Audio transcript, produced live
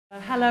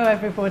Hello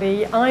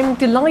everybody, I'm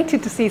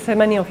delighted to see so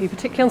many of you,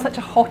 particularly on such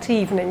a hot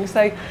evening,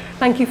 so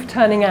thank you for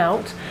turning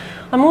out.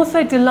 I'm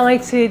also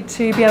delighted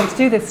to be able to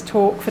do this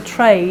talk for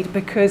trade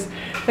because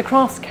the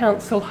Crafts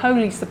Council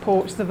wholly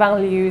supports the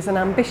values and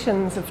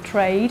ambitions of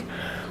trade.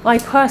 I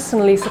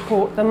personally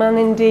support them, and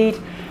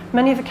indeed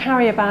many of the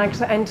carrier bags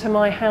that enter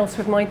my house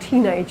with my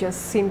teenagers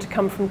seem to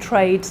come from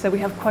trade, so we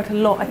have quite a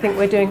lot I think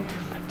we're doing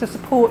to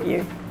support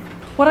you.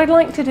 What I'd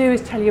like to do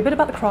is tell you a bit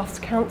about the Crafts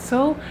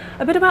Council,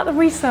 a bit about the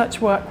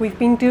research work we've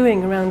been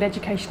doing around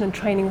education and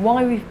training,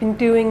 why we've been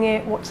doing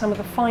it, what some of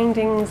the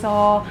findings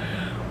are,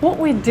 what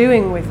we're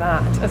doing with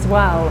that as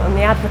well, and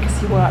the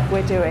advocacy work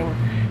we're doing.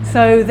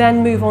 So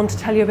then move on to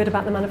tell you a bit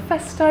about the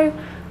manifesto,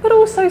 but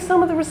also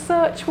some of the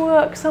research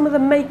work, some of the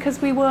makers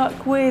we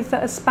work with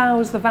that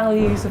espouse the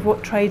values of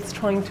what trade's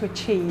trying to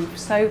achieve.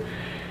 So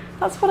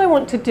that's what I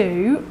want to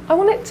do. I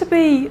want it to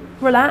be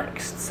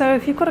relaxed, so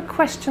if you've got a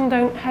question,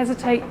 don't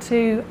hesitate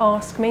to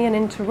ask me and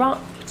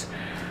interrupt.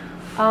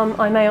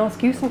 I may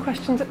ask you some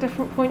questions at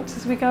different points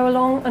as we go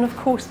along, and of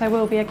course there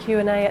will be a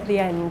Q&A at the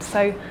end,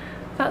 so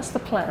that's the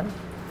plan.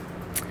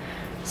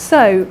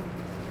 So,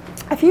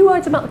 a few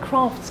words about the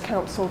Crafts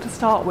Council to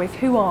start with.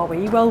 Who are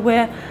we? Well,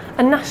 we're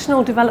a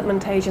national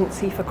development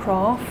agency for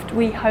craft.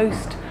 We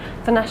host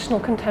the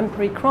National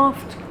Contemporary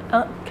Craft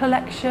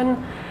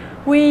Collection.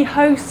 We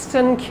host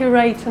and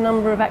curate a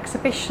number of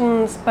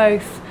exhibitions,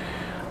 both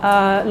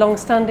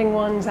long-standing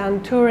ones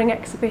and touring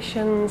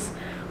exhibitions.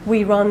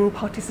 We run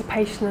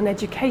participation and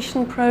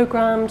education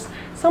programs,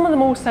 some of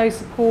them also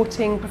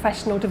supporting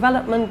professional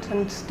development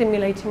and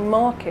stimulating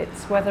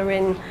markets, whether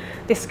in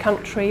this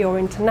country or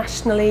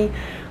internationally.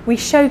 We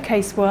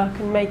showcase work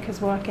and makers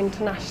work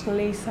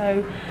internationally,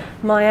 so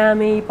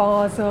Miami,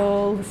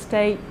 Basel, the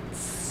States,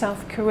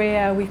 South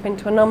Korea. We've been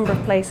to a number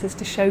of places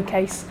to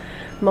showcase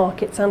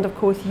markets, and of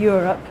course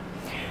Europe.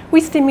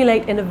 We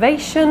stimulate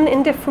innovation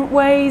in different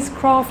ways,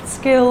 craft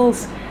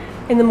skills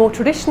in the more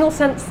traditional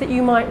sense that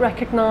you might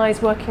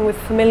recognise, working with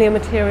familiar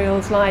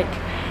materials like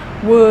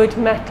wood,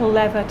 metal,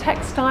 leather,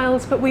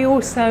 textiles, but we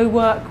also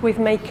work with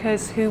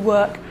makers who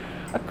work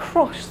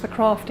across the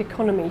craft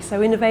economy,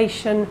 so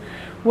innovation,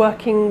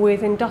 working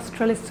with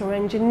industrialists or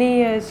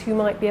engineers who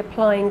might be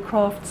applying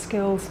craft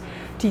skills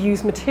to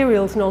use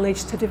materials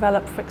knowledge to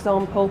develop, for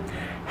example,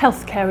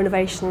 healthcare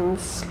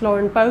innovations.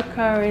 Lauren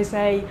Boker is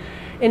an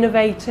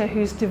innovator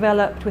who's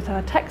developed with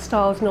her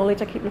textiles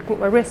knowledge, I keep looking at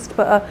my wrist,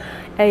 but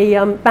a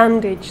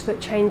bandage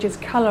that changes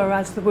colour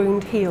as the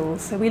wound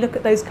heals. So we look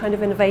at those kind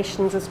of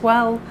innovations as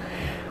well.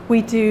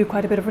 We do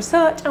quite a bit of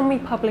research, and we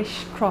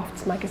publish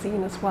Crafts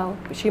magazine as well,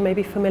 which you may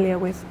be familiar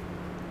with.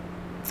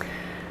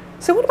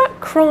 So what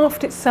about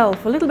craft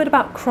itself? A little bit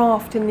about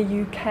craft in the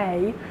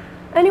UK.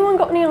 Anyone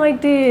got any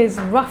ideas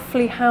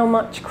roughly how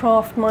much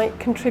craft might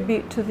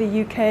contribute to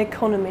the UK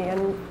economy?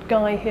 And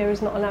Guy here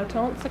is not allowed to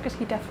answer because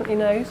he definitely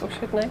knows, or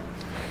should know.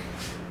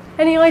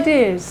 Any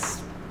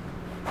ideas?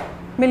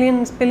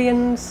 Millions,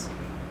 billions?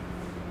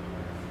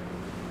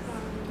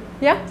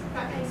 Yeah?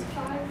 About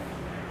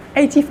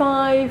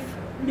 85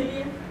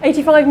 million.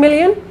 85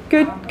 million?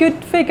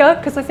 Good figure,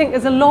 because I think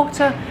there's a lot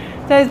of,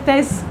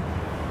 there's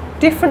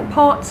different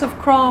parts of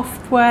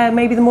craft where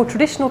maybe the more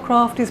traditional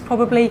craft is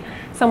probably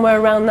somewhere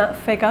around that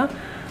figure.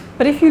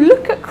 But if you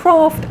look at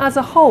craft as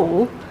a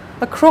whole,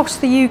 across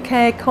the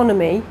UK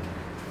economy,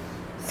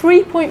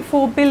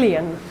 3.4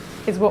 billion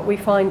is what we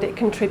find it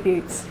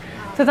contributes.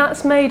 So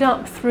that's made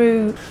up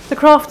through the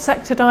craft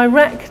sector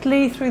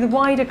directly, through the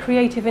wider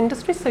creative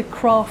industry, so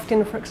craft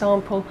in, for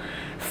example,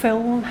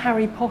 film,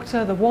 Harry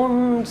Potter, the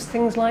wands,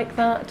 things like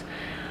that.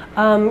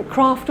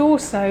 Craft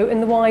also in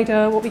the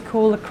wider, what we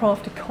call the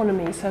craft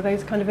economy, so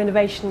those kind of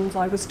innovations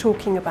I was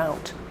talking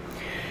about.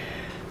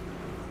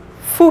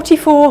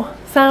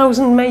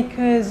 44,000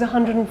 makers,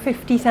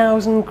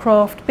 150,000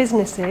 craft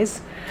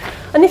businesses.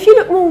 And if you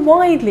look more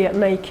widely at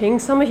making,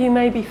 some of you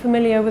may be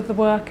familiar with the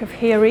work of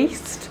Here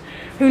East,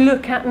 who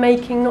look at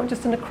making not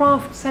just in a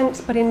craft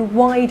sense, but in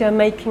wider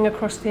making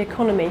across the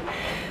economy.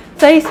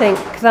 They think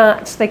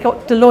that they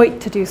got Deloitte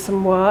to do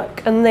some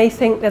work, and they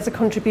think there's a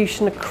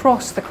contribution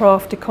across the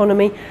craft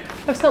economy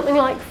of something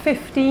like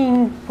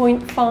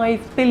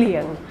 15.5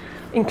 billion,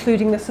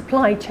 including the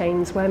supply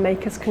chains where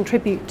makers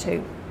contribute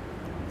to.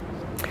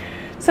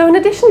 So in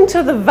addition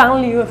to the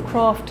value of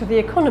craft to the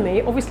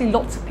economy, obviously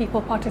lots of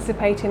people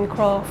participate in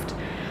craft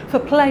for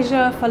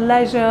pleasure, for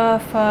leisure,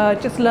 for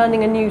just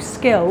learning a new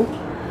skill.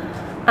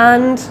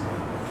 And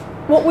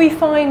what we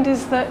find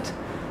is that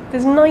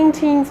there's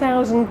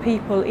 19,000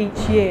 people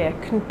each year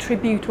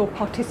contribute or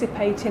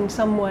participate in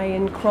some way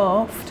in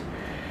craft.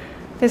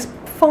 There's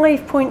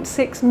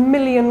 5.6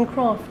 million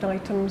craft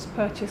items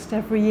purchased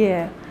every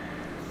year.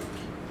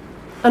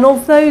 And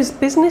of those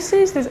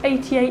businesses, there's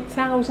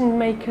 88,000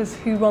 makers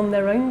who run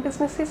their own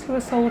businesses, who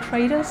are sole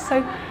traders.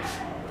 So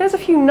there's a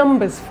few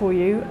numbers for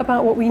you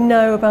about what we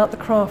know about the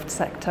craft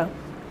sector.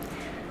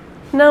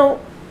 Now,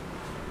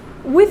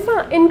 with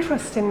that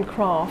interest in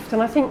craft,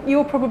 and I think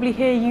you're probably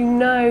here, you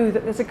know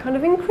that there's a kind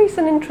of increase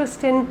in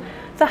interest in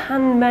the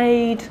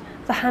handmade,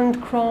 the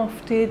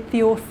handcrafted,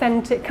 the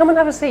authentic. Come and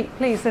have a seat,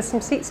 please. There's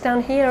some seats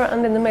down here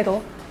and in the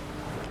middle.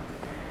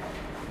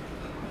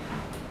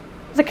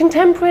 The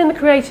contemporary and the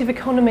creative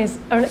economies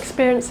are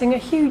experiencing a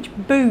huge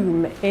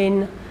boom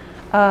in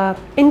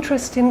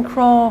interest in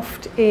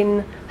craft,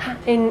 in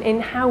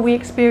how we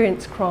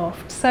experience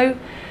craft. So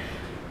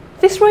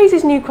this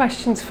raises new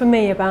questions for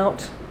me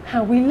about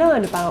how we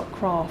learn about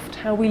craft,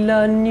 how we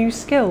learn new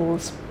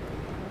skills.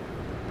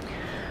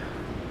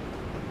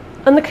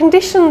 And the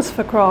conditions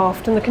for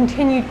craft and the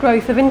continued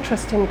growth of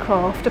interest in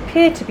craft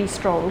appear to be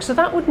strong. So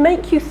that would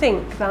make you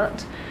think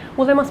that,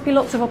 well, there must be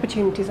lots of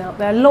opportunities out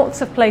there,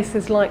 lots of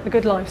places like the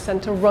Good Life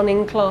Centre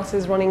running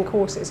classes, running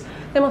courses.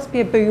 There must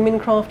be a boom in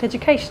craft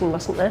education,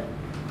 mustn't there?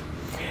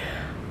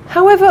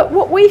 However,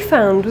 what we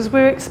found was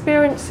we're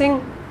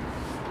experiencing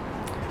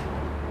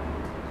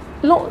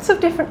lots of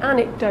different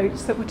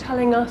anecdotes that were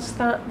telling us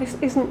that this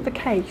isn't the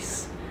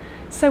case.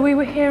 So we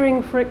were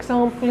hearing, for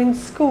example, in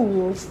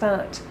schools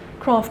that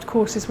craft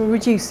courses were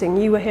reducing.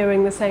 You were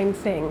hearing the same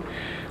thing.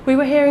 We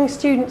were hearing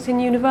students in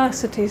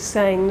universities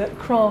saying that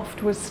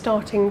craft was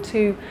starting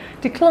to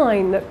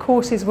decline, that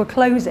courses were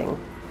closing.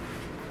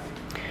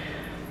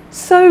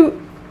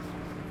 So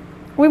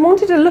we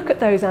wanted to look at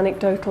those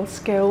anecdotal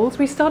skills.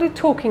 We started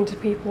talking to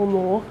people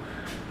more.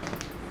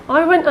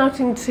 I went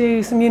out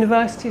into some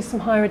universities,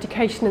 some higher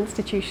education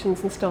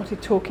institutions, and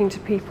started talking to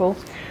people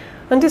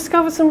and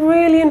discovered some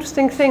really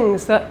interesting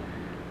things, that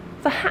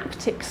the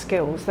haptic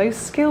skills, those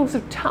skills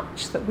of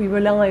touch that we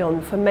rely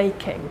on for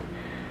making,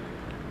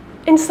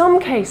 in some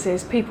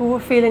cases people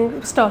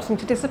were starting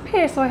to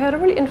disappear. So I heard a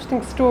really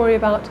interesting story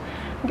about,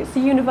 I think it's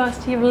the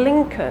University of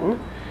Lincoln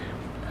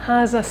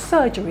has a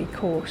surgery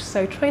course,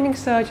 so training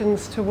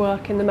surgeons to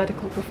work in the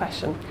medical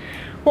profession.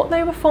 What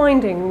they were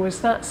finding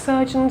was that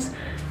surgeons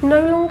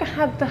no longer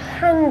had the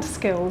hand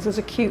skills as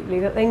acutely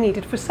that they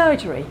needed for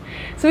surgery.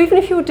 So even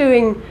if you're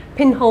doing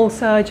pinhole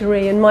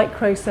surgery and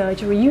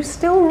microsurgery, you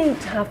still need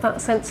to have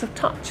that sense of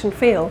touch and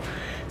feel.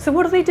 So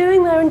what are they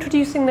doing? They're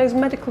introducing those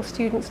medical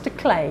students to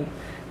clay,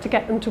 to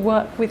get them to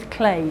work with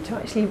clay, to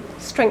actually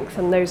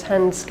strengthen those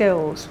hand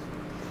skills.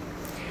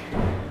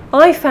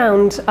 I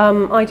found,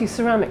 I do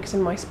ceramics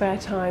in my spare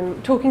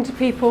time. Talking to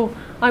people,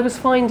 I was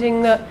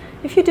finding that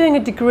if you're doing a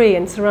degree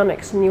in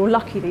ceramics, and you're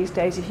lucky these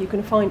days if you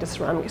can find a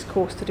ceramics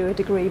course to do a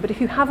degree, but if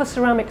you have a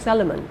ceramics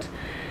element,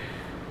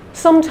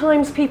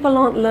 sometimes people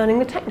aren't learning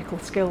the technical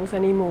skills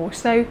anymore.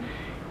 So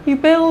you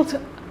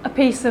build a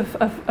piece of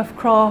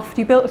craft,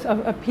 you build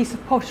a piece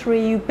of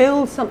pottery, you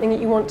build something that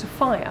you want to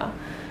fire.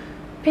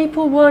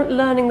 People weren't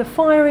learning the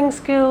firing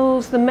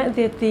skills, the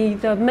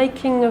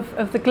making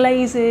of the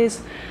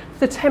glazes,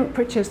 the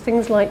temperatures,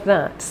 things like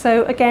that.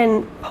 So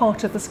again,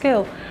 part of the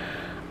skill.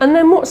 And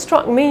then what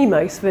struck me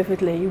most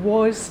vividly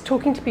was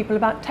talking to people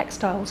about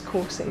textiles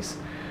courses.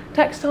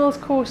 Textiles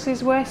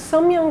courses where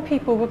some young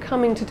people were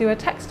coming to do a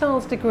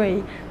textiles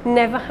degree,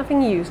 never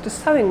having used a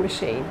sewing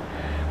machine,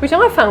 which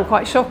I found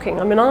quite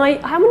shocking. I mean,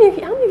 how many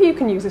of you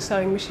can use a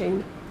sewing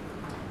machine?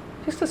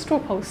 Just a straw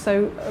poll,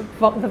 so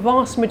the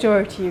vast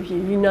majority of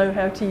you know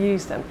how to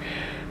use them.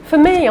 For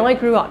me, I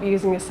grew up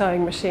using a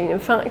sewing machine. In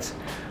fact,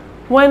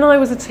 when I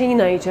was a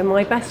teenager,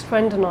 my best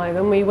friend and I,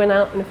 when we went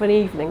out for an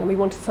evening and we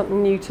wanted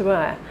something new to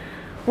wear,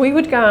 we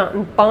would go out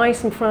and buy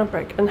some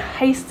fabric and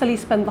hastily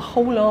spend the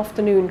whole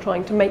afternoon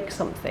trying to make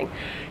something.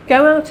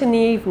 Go out in the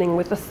evening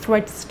with the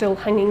threads still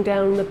hanging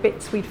down, the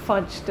bits we'd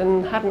fudged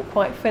and hadn't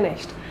quite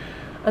finished,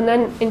 and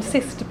then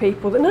insist to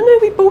people that no,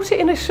 we bought it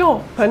in a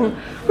shop, and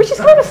which is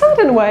kind of sad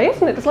in a way,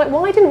 isn't it? It's like,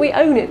 why didn't we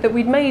own it that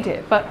we'd made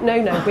it? But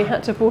no, we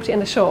had to have bought it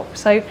in a shop.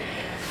 So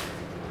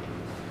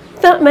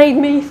that made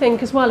me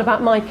think as well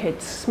about my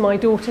kids. My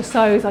daughter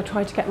sews. I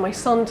tried to get my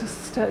son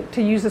to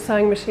use the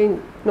sewing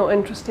machine, not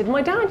interested.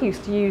 My dad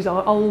used to use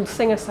our old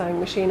Singer sewing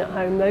machine at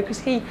home though, because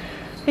he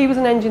was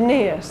an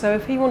engineer, so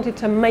if he wanted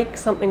to make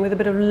something with a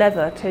bit of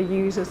leather to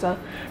use as a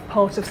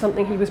part of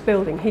something he was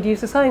building, he'd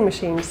use the sewing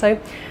machine. So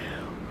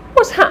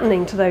what's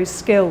happening to those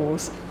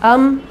skills?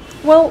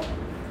 Well,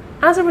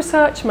 as a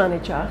research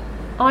manager,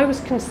 I was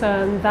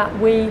concerned that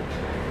we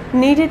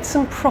needed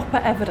some proper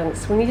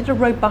evidence. We needed a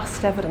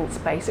robust evidence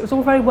base. It was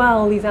all very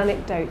well, these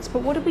anecdotes,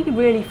 but what did we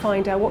really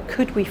find out? What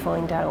could we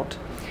find out?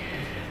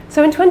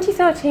 So in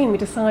 2013, we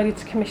decided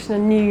to commission a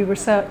new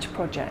research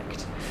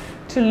project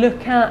to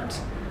look at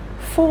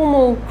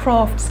formal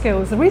craft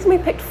skills. The reason we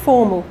picked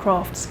formal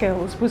craft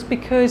skills was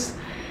because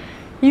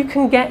you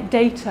can get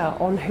data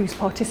on who's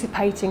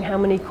participating, how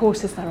many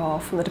courses there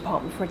are from the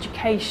Department for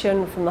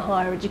Education, from the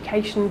higher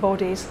education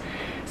bodies.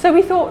 So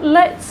we thought,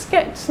 let's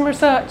get some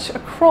research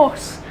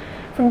across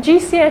from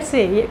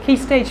GCSE at Key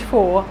Stage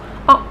 4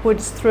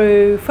 upwards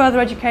through further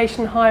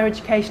education, higher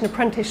education,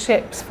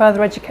 apprenticeships,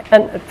 further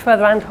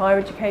and higher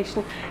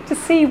education, to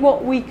see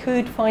what we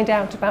could find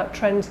out about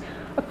trends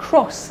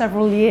across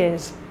several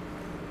years.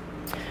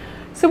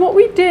 So what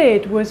we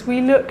did was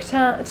we looked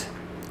at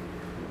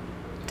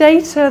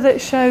data that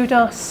showed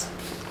us,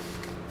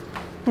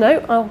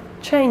 no, I'll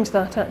change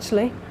that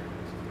actually.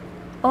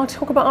 I'll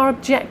talk about our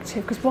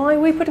objective, because why are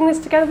we putting this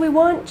together? We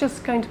weren't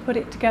just going to put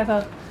it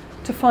together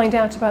to find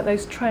out about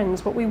those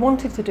trends. What we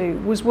wanted to do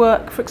was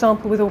work, for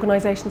example, with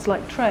organisations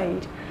like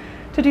Trade,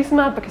 to do some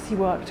advocacy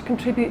work, to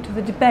contribute to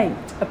the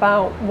debate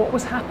about what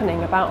was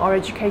happening about our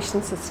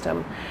education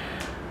system,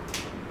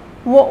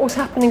 what was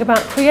happening about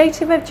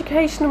creative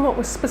education, and what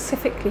was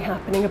specifically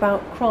happening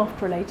about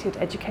craft-related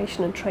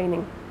education and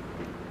training.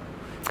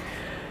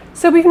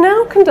 So we've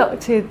now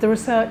conducted the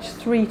research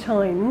 3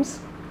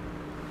 times.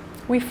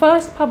 We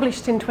first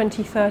published in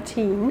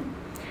 2013,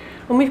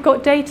 and we've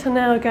got data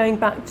now going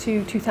back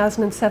to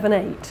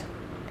 2007-08.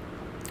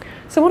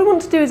 So what I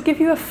want to do is give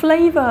you a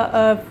flavour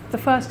of the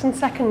first and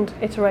second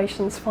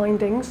iterations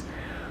findings.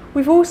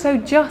 We've also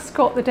just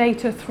got the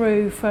data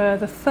through for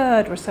the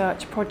 3rd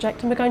research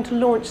project, and we're going to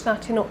launch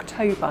that in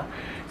October.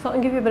 So I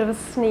can give you a bit of a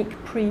sneak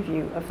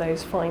preview of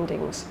those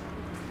findings.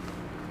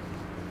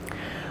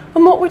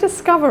 And what we're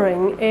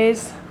discovering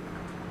is,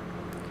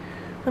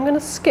 I'm going to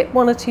skip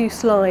 1 or 2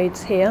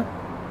 slides here.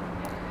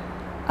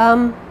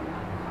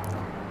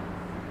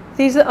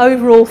 These are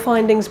overall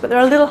findings, but they're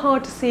a little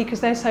hard to see because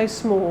they're so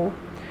small.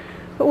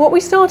 But what we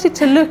started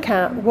to look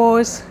at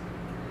was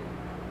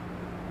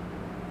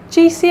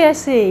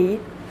GCSE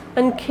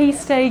and Key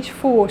Stage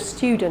 4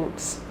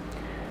 students.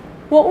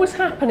 What was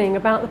happening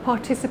about the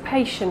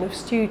participation of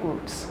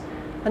students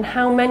and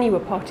how many were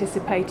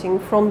participating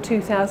from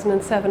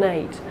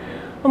 2007-08.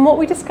 And what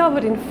we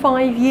discovered in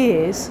 5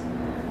 years,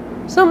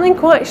 something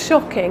quite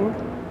shocking,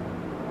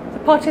 the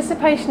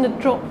participation had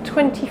dropped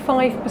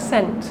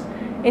 25%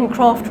 in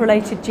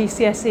craft-related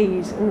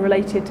GCSEs and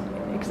related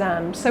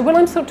exams. So when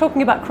I'm sort of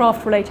talking about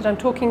craft-related, I'm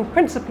talking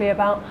principally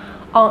about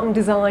art and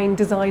design,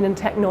 design and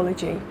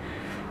technology.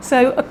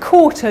 So a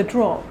quarter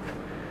drop.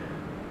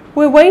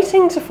 We're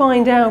waiting to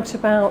find out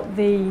about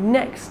the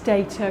next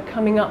data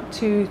coming up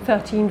to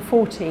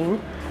 13-14,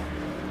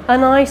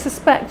 and I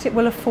suspect it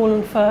will have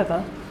fallen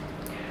further.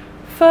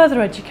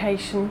 Further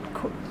education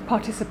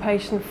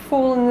participation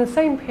fallen in the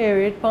same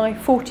period by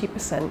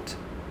 40%.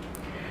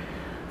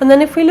 And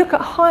then if we look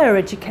at higher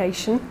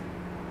education,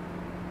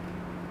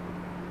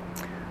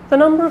 the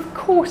number of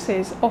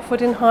courses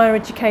offered in higher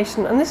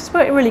education, and this is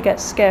where it really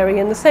gets scary,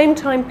 in the same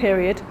time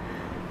period,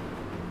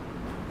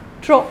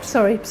 dropped,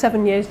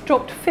 7 years,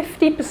 dropped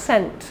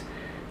 50%.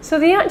 So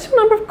the actual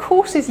number of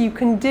courses you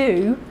can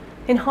do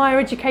in higher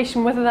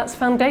education, whether that's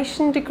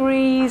foundation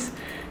degrees,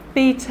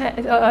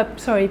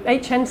 HNCs,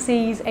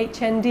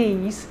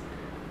 HNDs,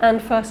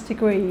 and first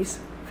degrees,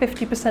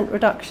 50%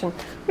 reduction,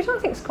 which I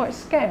think is quite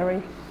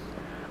scary.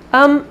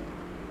 Some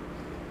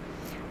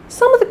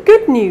of the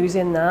good news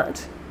in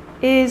that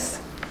is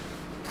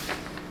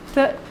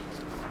that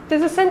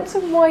there's a sense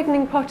of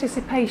widening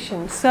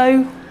participation.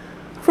 So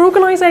for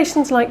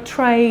organisations like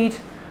Trade,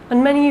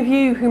 and many of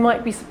you who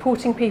might be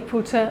supporting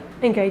people to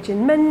engage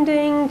in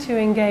mending, to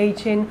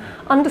engage in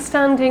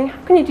understanding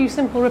how can you do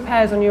simple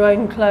repairs on your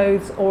own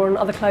clothes or on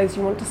other clothes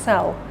you want to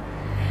sell.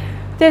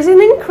 There's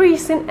an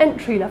increase in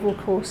entry-level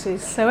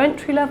courses. So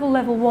entry-level,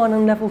 level 1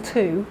 and level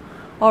 2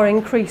 are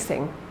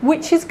increasing,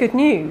 which is good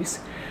news.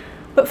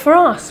 But for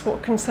us,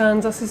 what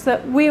concerns us is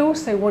that we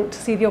also want to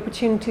see the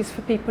opportunities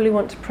for people who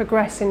want to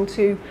progress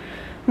into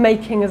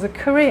making as a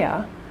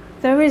career.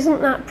 There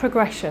isn't that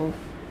progression.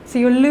 So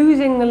you're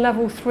losing the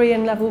level 3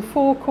 and level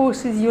 4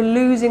 courses, you're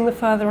losing the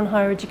further and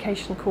higher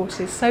education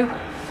courses. So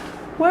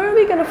where are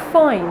we going to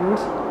find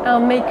our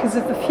makers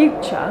of the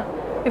future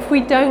if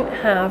we don't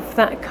have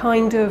that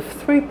kind of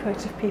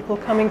throughput of people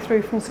coming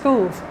through from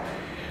schools?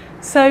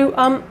 So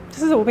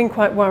this has all been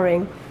quite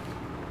worrying.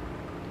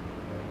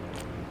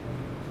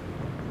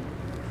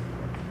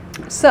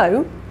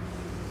 So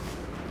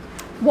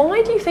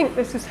why do you think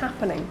this is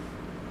happening?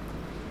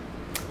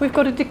 We've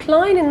got a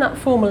decline in that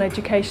formal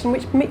education,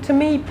 which to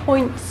me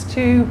points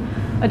to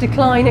a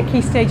decline at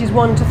key stages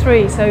 1 to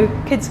 3. So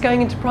kids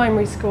going into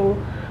primary school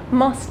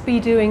must be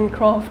doing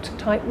craft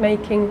type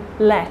making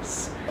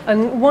less.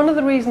 And one of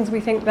the reasons we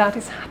think that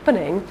is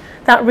happening,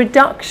 that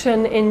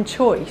reduction in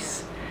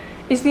choice,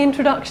 is the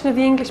introduction of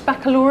the English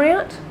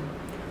Baccalaureate.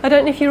 I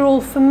don't know if you're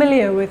all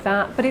familiar with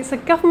that, but it's a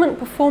government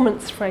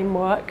performance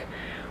framework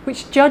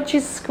which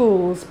judges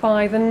schools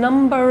by the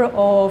number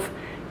of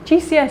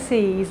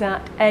GCSEs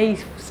at A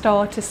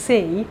star to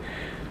C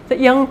that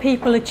young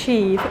people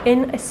achieve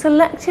in a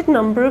selected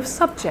number of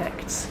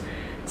subjects.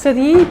 So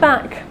the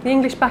EBAC, the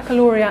English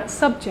Baccalaureate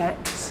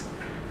subjects,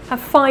 have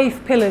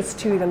 5 pillars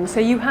to them.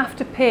 So you have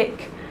to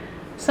pick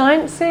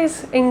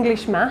sciences,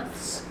 English,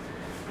 maths.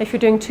 If you're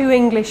doing 2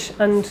 English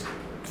and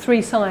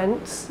 3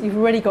 science, you've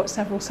already got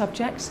several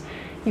subjects.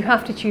 You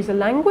have to choose a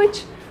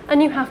language,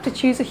 and you have to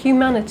choose a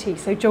humanity,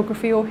 so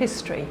geography or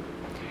history.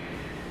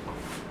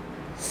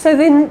 So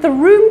then the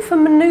room for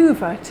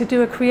manoeuvre to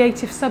do a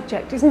creative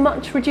subject is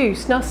much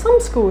reduced. Now some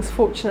schools,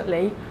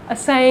 fortunately, are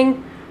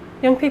saying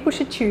young people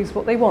should choose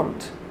what they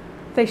want.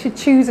 They should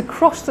choose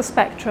across the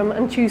spectrum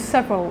and choose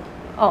several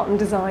art and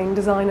design,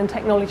 design and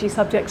technology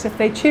subjects if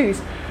they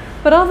choose.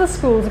 But other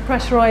schools are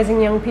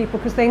pressurising young people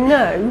because they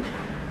know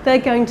they're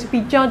going to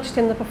be judged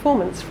in the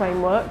performance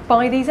framework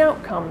by these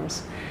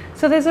outcomes.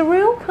 So there's a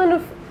real kind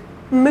of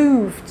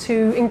move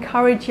to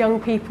encourage young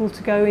people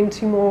to go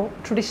into more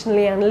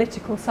traditionally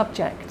analytical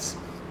subjects.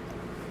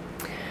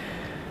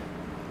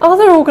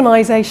 Other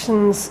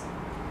organisations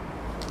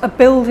are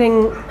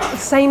building the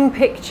same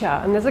picture,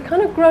 and there's a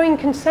kind of growing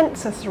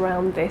consensus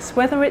around this,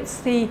 whether it's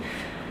the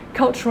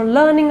Cultural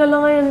Learning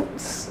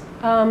Alliance,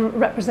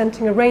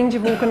 representing a range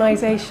of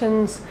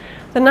organisations,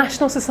 the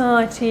National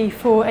Society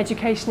for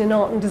Education in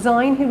Art and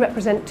Design, who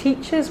represent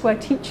teachers, where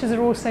teachers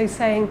are also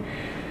saying,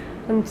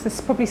 and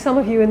there's probably some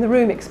of you in the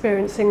room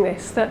experiencing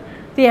this, that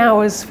the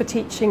hours for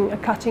teaching are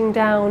cutting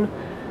down,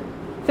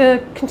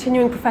 the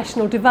continuing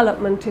professional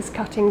development is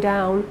cutting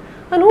down,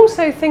 and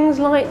also things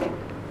like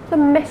the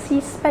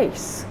messy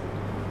space.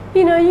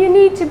 You know, you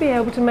need to be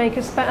able to make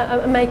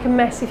a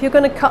mess if you're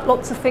going to cut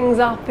lots of things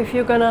up, if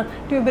you're going to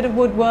do a bit of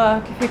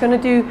woodwork, if you're going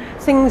to do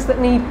things that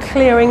need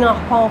clearing up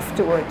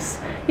afterwards.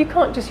 You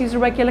can't just use a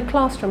regular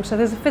classroom, so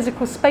there's a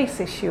physical space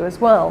issue as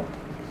well.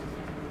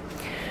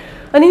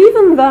 And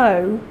even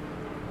though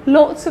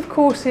lots of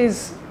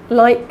courses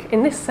like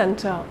in this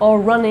centre are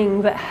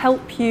running that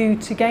help you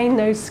to gain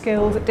those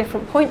skills at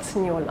different points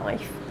in your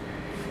life,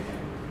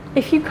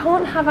 if you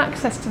can't have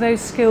access to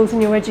those skills in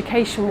your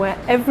education where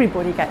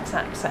everybody gets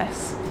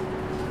access,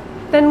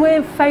 then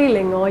we're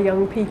failing our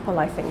young people,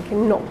 I think,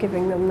 in not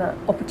giving them that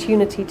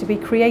opportunity to be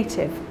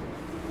creative.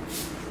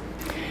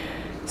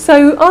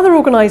 So other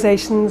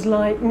organisations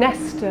like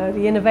Nesta,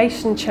 the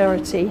innovation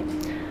charity,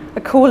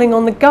 are calling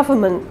on the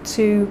government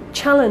to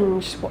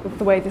challenge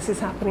the way this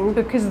is happening,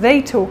 because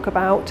they talk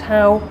about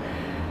how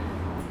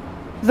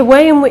the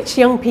way in which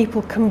young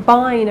people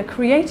combine a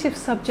creative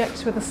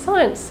subject with a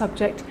science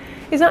subject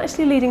is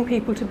actually leading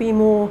people to be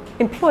more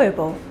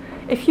employable.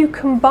 If you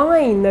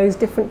combine those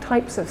different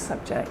types of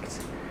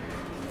subjects,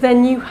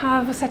 then you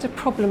have a set of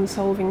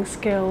problem-solving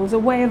skills, a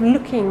way of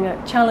looking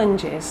at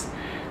challenges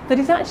that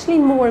is actually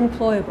more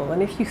employable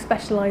than if you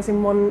specialise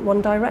in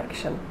one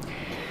direction.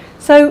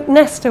 So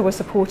Nesta were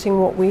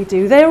supporting what we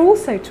do. They're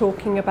also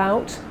talking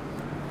about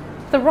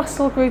the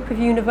Russell Group of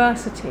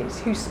universities,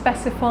 who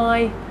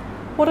specify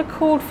what are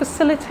called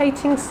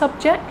facilitating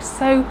subjects.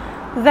 So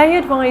they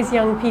advise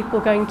young people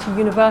going to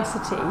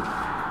university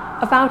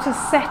about a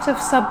set of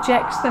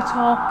subjects that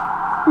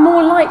are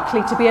more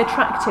likely to be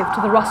attractive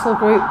to the Russell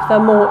Group, the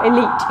more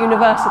elite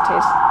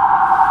universities.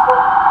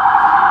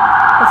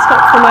 Let's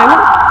stop for a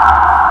moment.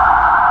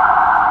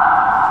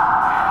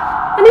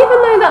 And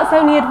even though that's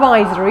only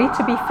advisory,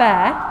 to be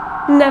fair,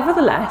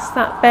 nevertheless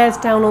that bears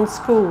down on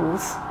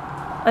schools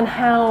and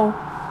how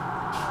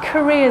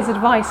careers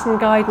advice and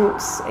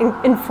guidance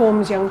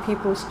informs young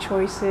people's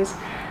choices,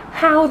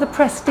 how the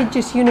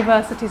prestigious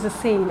universities are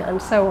seen, and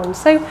so on.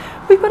 So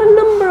we've got a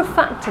number of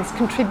factors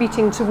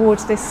contributing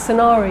towards this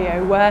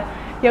scenario where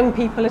young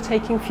people are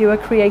taking fewer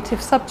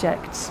creative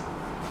subjects.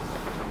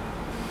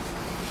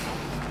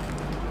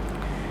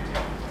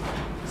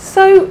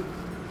 So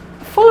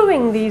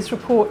following these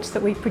reports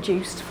that we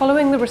produced,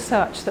 following the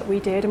research that we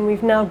did, and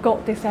we've now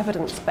got this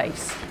evidence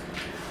base,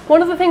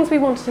 one of the things we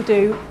wanted to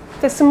do,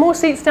 there's some more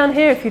seats down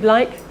here if you'd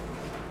like.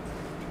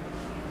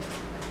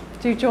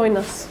 Do join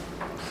us.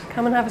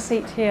 Come and have a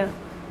seat here.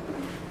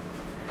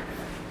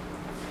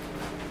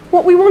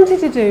 What we wanted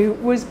to do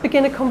was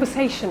begin a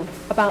conversation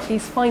about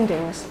these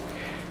findings.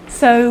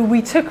 So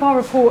we took our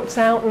reports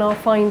out and our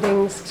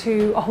findings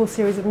to a whole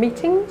series of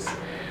meetings,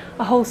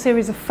 a whole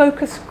series of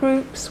focus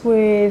groups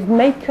with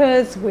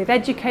makers, with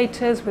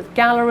educators, with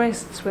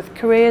gallerists, with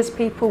careers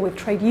people, with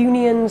trade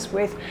unions,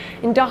 with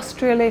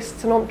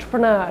industrialists and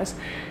entrepreneurs,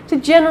 to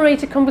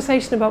generate a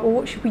conversation about, well,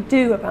 what should we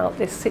do about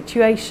this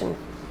situation?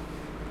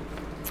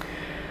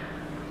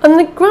 And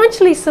then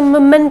gradually some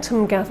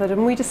momentum gathered,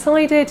 and we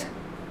decided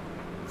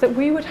that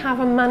we would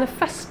have a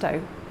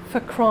manifesto for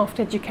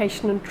craft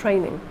education and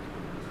training.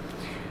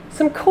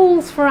 Some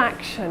calls for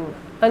action,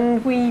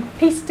 and we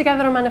pieced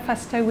together a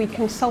manifesto, we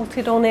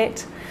consulted on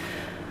it,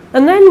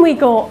 and then we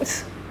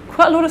got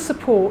quite a lot of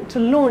support to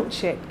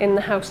launch it in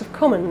the House of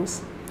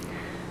Commons.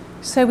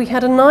 So we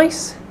had a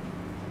nice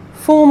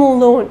formal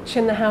launch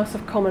in the House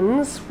of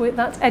Commons.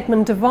 That's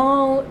Edmund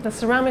Duval, the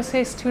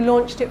ceramicist, who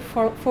launched it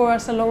for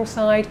us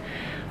alongside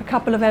a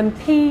couple of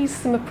MPs,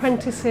 some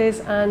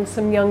apprentices and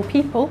some young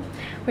people.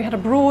 We had a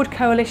broad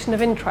coalition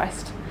of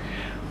interest.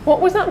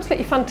 What was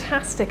absolutely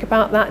fantastic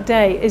about that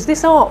day is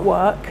this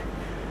artwork,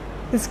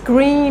 this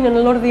green, and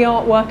a lot of the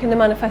artwork in the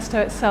manifesto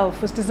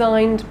itself was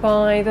designed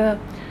by the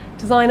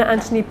designer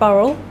Anthony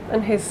Burrell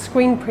and his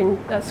screen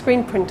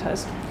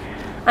printers.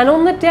 And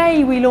on the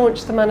day we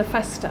launched the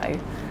manifesto,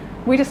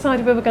 we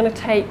decided we were going to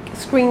take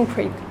screen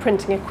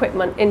printing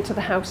equipment into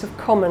the House of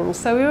Commons.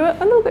 So we were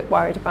a little bit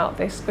worried about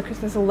this because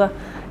there's all the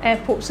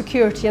airport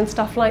security and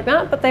stuff like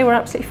that, but they were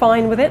absolutely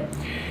fine with it.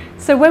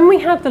 So when we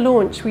had the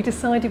launch, we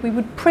decided we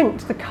would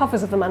print the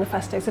covers of the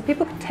manifesto so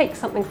people could take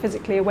something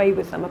physically away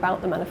with them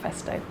about the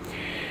manifesto.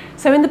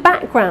 So in the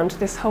background to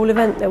this whole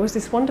event, there was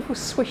this wonderful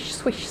swish,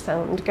 swish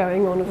sound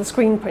going on of the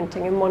screen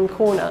printing in one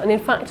corner. And in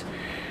fact,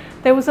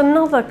 there was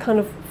another kind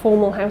of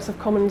formal House of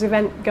Commons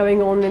event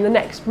going on in the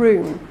next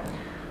room.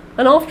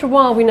 And after a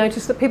while we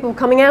noticed that people were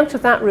coming out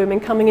of that room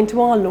and coming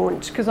into our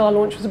launch, because our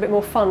launch was a bit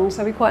more fun,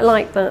 so we quite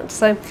liked that.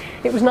 So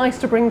it was nice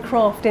to bring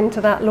craft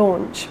into that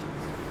launch.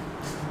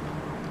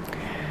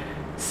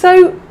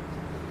 So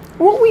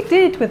what we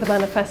did with the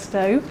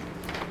manifesto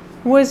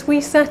was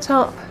we set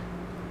up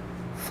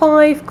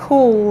 5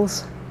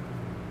 calls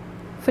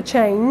for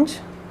change.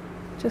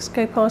 Just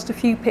go past a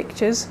few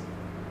pictures.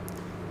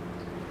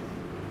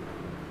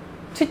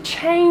 To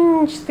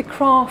change the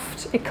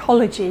craft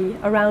ecology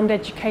around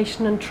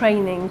education and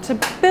training, to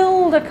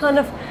build a kind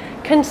of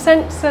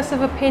consensus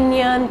of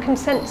opinion,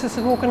 consensus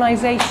of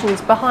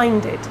organisations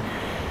behind it.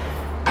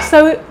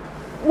 So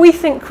we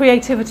think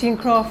creativity and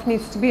craft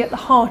needs to be at the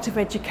heart of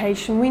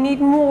education. We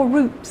need more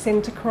routes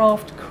into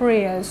craft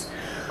careers.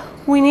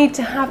 We need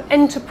to have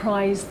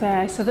enterprise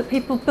there so that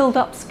people build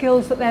up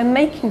skills, that their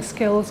making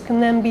skills can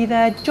then be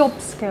their job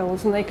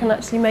skills and they can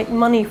actually make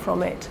money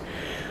from it,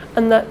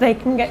 and that they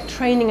can get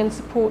training and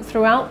support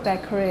throughout their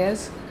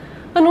careers.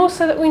 And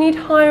also that we need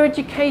higher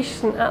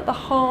education at the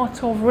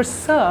heart of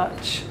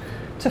research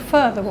to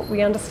further what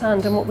we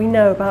understand and what we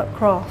know about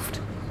craft.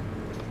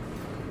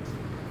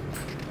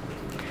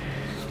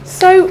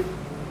 So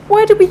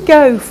where do we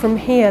go from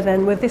here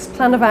then with this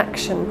plan of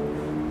action?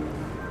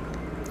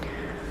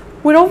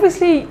 We're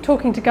obviously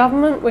talking to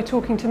government, we're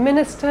talking to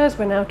ministers,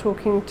 we're now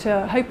hoping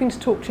to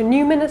talk to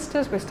new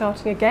ministers. We're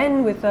starting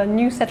again with a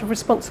new set of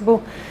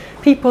responsible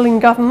people in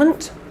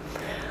government.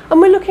 And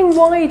we're looking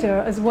wider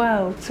as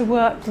well to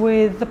work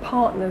with the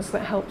partners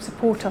that help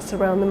support us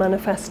around the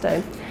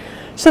manifesto.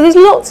 So there's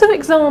lots of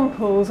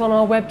examples on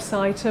our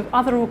website of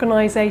other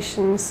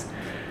organisations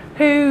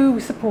who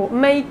support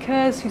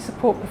makers, who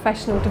support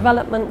professional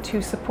development,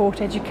 who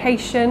support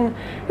education,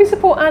 who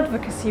support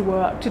advocacy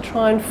work to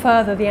try and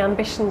further the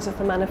ambitions of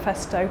the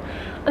manifesto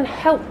and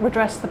help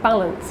redress the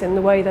balance in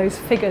the way those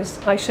figures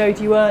I showed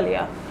you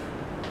earlier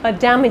are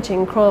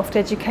damaging craft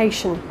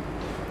education.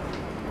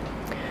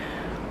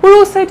 We're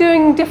also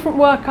doing different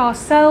work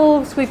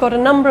ourselves. We've got a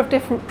number of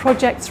different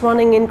projects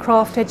running in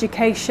craft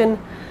education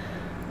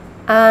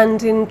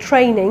and in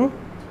training,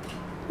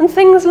 and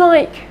things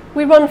like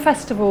we run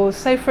festivals.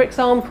 So for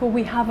example,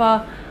 we have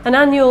a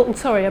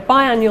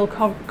biannual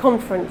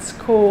conference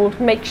called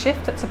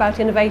Makeshift, that's about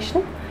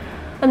innovation.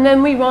 And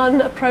then we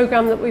run a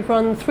programme that we've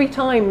run 3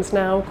 times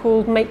now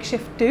called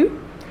Makeshift Do,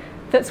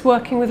 that's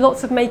working with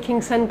lots of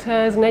making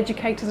centres and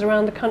educators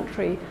around the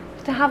country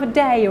to have a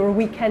day or a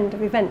weekend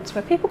of events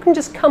where people can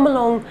just come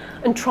along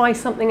and try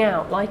something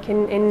out, like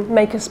in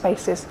maker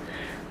spaces.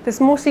 There's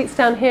more seats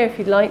down here if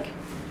you'd like.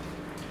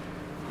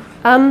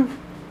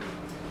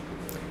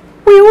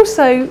 We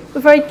also are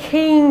very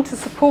keen to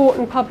support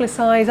and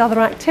publicise other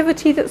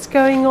activity that's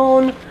going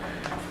on.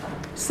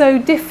 So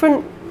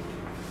different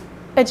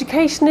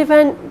education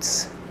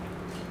events,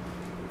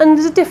 and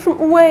there's different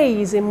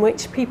ways in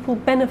which people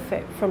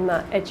benefit from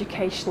that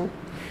education.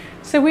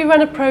 So we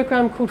ran a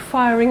programme called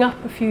Firing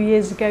Up a few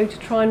years ago to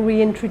try and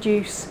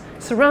reintroduce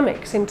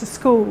ceramics into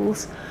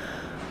schools,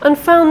 and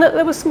found that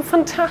there were some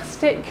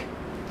fantastic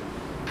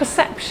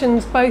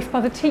perceptions both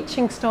by the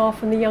teaching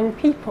staff and the young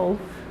people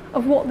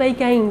of what they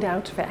gained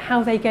out of it,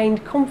 how they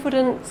gained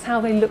confidence,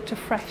 how they looked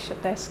afresh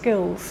at their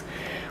skills,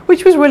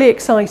 which was really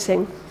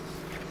exciting.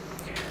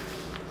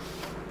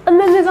 And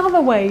then there's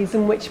other ways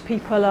in which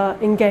people are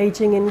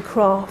engaging in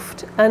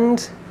craft,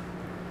 and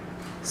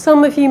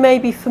some of you may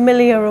be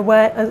familiar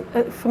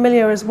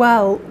as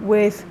well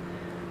with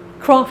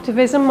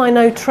craftivism. I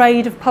know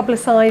Trade have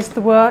publicised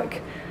the work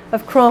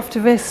of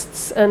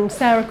craftivists and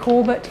Sarah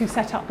Corbett, who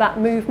set up that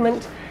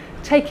movement,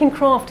 taking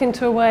craft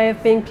into a way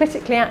of being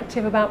politically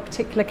active about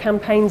particular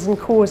campaigns and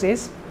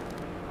causes.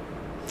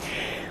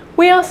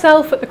 We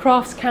ourselves at the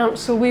Crafts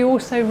Council, we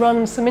also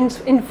run some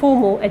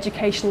informal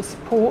education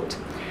support.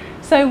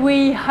 So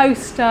we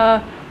host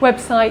a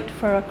website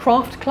for a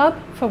craft club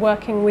for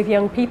working with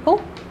young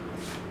people.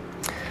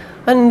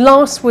 And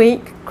last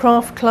week,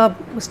 Craft Club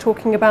was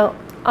talking about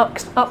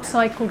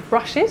upcycled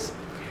brushes.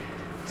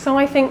 So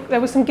I think there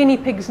were some guinea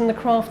pigs in the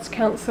Crafts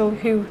Council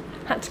who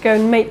had to go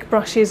and make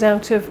brushes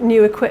out of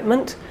new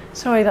equipment.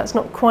 Sorry, that's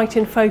not quite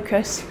in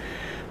focus.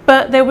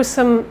 But there was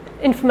some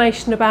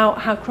information about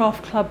how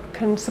Craft Club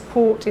can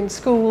support in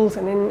schools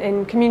and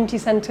in community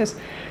centres,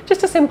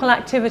 just a simple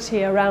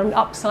activity around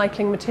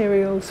upcycling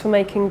materials for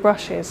making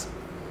brushes.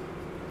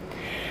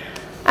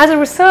 As a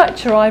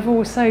researcher, I've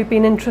also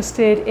been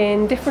interested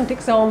in different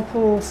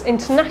examples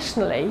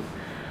internationally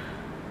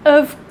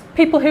of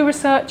people who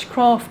research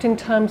craft in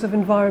terms of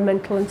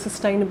environmental and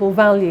sustainable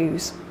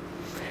values.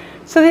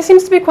 So there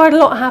seems to be quite a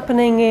lot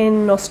happening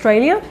in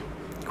Australia.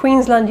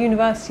 Queensland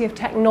University of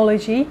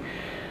Technology,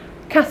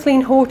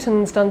 Kathleen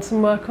Horton's done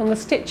some work on the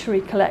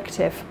Stitchery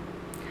Collective.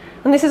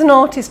 And this is an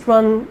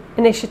artist-run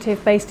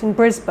initiative based in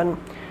Brisbane,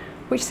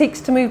 which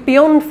seeks to move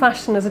beyond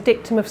fashion as a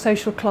dictum of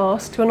social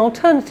class to an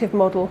alternative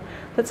model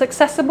that's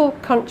accessible,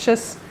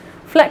 conscious,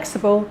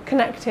 flexible,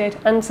 connected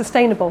and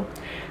sustainable.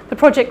 The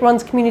project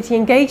runs community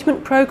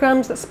engagement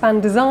programmes that span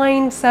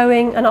design,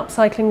 sewing and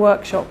upcycling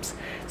workshops,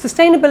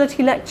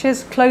 sustainability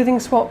lectures,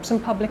 clothing swaps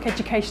and public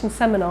education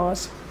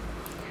seminars.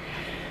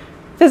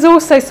 There's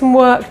also some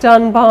work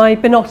done by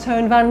Bennett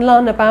and Van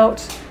Lunn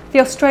about the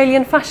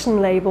Australian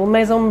fashion label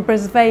Maison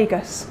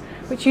Vegas,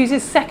 which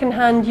uses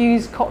second-hand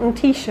used cotton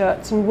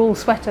t-shirts and wool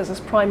sweaters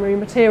as primary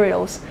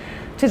materials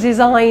to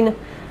design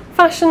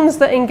fashions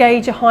that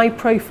engage a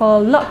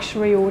high-profile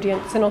luxury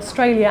audience in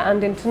Australia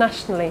and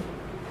internationally.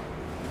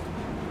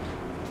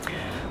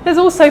 There's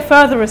also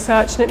further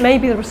research, and it may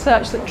be the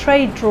research that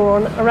trade draw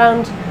on,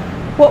 around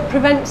what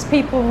prevents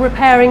people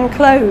repairing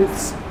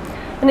clothes,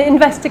 and it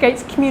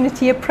investigates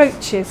community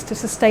approaches to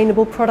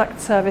sustainable product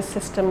service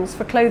systems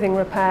for clothing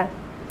repair.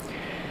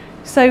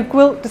 So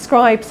Gwilt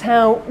describes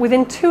how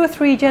within 2 or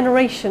 3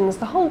 generations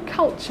the whole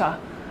culture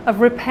of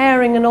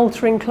repairing and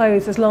altering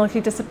clothes has largely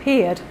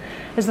disappeared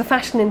as the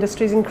fashion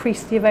industry has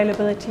increased the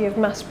availability of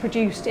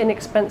mass-produced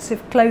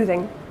inexpensive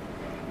clothing.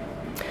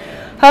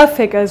 Her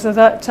figures are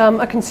that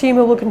a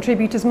consumer will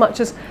contribute as much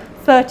as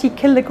 30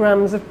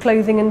 kilograms of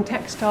clothing and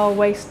textile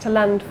waste to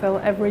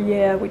landfill every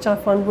year, which I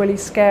find really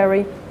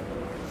scary.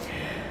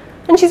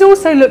 And she's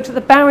also looked at the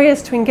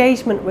barriers to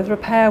engagement with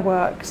repair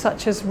work,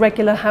 such as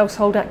regular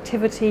household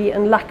activity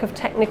and lack of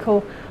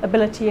technical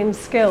ability and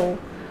skill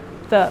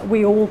that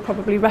we all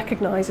probably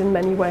recognise in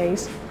many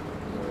ways.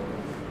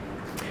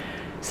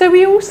 So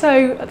we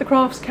also, at the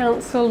Crafts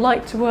Council,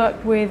 like to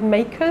work with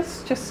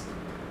makers. Just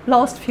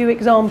last few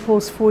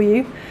examples for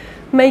you.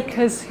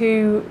 Makers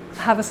who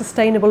have a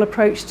sustainable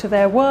approach to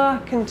their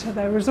work and to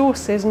their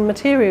resources and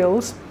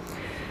materials.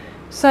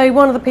 So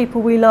one of the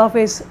people we love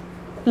is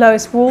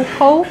Lois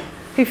Walpole,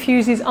 who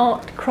fuses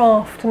art,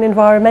 craft and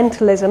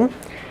environmentalism.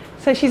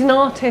 So she's an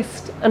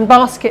artist and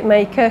basket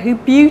maker who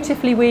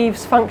beautifully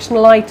weaves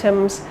functional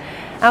items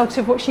out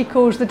of what she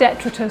calls the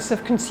detritus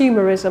of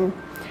consumerism,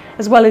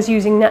 as well as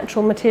using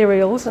natural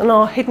materials. And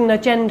our Hidden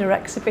Agenda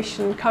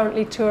exhibition,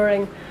 currently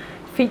touring,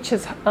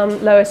 features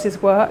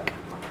Lois's work.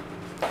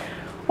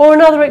 Or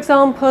another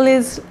example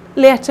is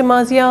Lieta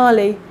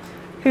Marziali,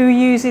 who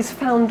uses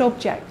found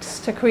objects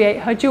to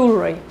create her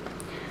jewellery.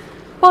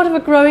 Part of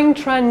a growing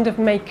trend of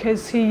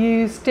makers who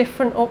use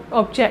different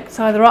objects,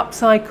 either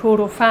upcycled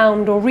or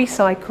found or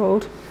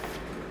recycled,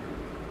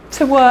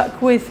 to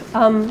work with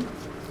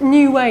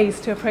new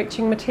ways to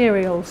approaching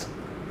materials.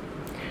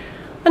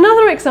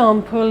 Another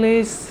example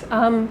is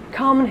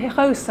Carmen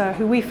Hirosa,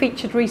 who we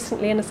featured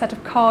recently in a set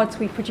of cards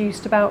we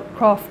produced about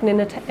craft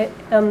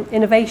and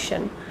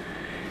innovation.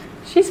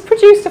 She's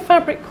produced a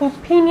fabric called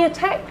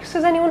Pinatex.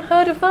 Has anyone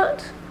heard of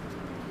that?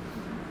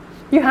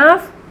 You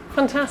have?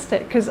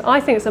 Fantastic, because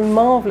I think it's a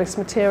marvellous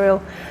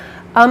material.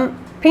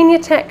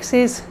 Pinatex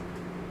is,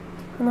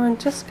 and I'm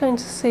just going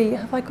to see,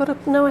 have I got a,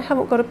 no, I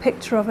haven't got a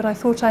picture of it, I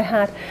thought I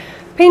had.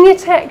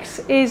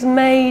 Pinatex is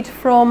made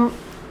from,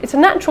 it's a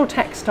natural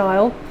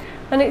textile,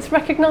 and it's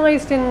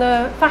recognised in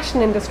the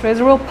fashion industry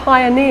as a real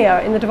pioneer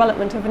in the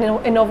development of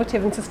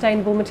innovative and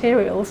sustainable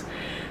materials.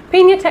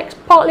 Pinatex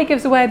partly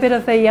gives away a bit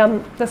of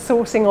the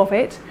sourcing of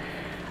it.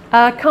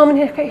 Carmen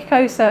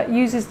Hirosa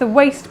uses the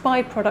waste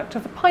byproduct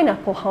of the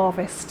pineapple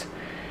harvest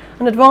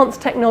and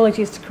advanced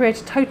technologies to create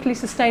a totally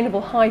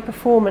sustainable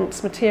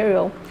high-performance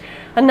material,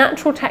 a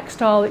natural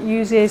textile that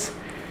uses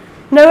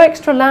no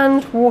extra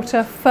land,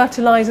 water,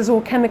 fertilisers or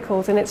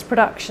chemicals in its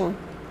production.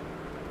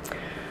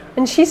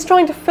 And she's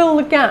trying to fill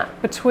the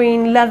gap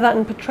between leather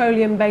and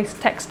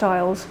petroleum-based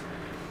textiles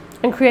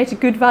and create a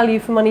good value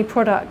for money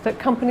product that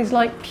companies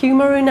like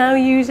Puma are now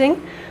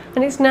using,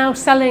 and it's now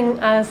selling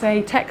as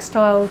a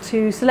textile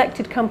to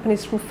selected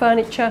companies from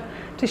furniture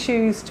to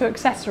shoes to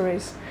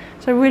accessories.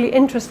 So a really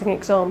interesting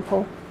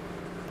example.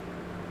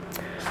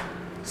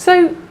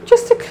 So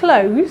just to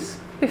close,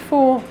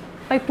 before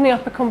opening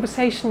up a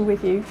conversation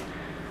with you,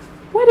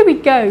 where do we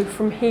go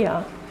from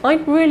here?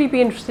 I'd really be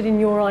interested in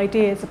your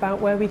ideas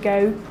about where we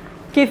go,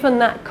 given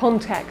that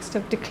context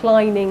of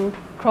declining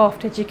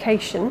craft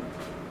education.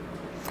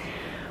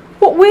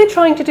 What we're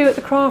trying to do at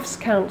the Crafts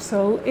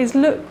Council is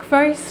look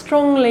very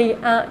strongly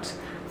at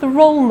the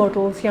role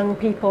models young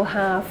people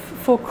have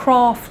for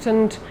craft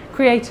and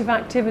creative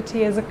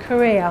activity as a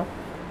career.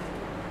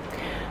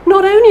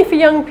 Not only for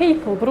young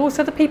people, but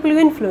also the people who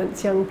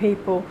influence young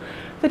people,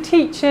 the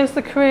teachers,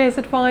 the careers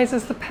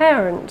advisors, the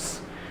parents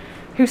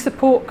who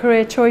support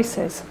career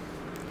choices.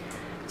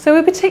 So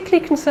we're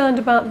particularly concerned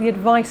about the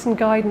advice and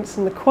guidance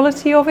and the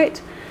quality of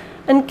it,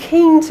 and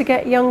keen to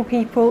get young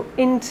people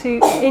into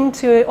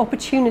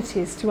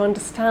opportunities to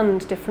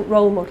understand different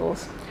role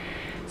models.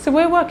 So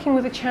we're working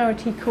with a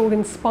charity called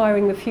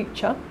Inspiring the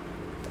Future.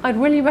 I'd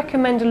really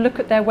recommend a look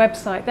at their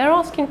website. They're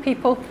asking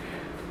people,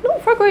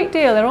 not for a great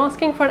deal, they're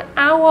asking for an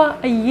hour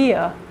a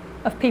year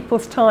of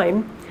people's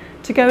time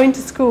to go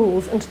into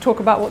schools and to talk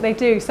about what they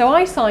do. So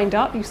I signed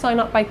up, you sign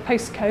up by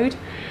postcode,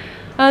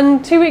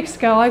 and 2 weeks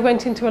ago I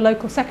went into a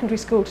local secondary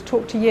school to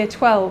talk to year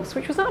 12s,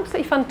 which was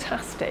absolutely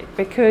fantastic,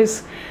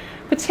 because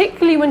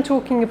particularly when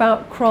talking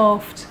about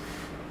craft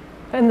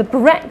and the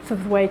breadth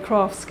of the way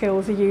craft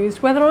skills are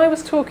used, whether I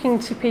was talking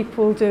to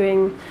people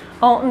doing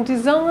art and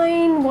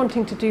design,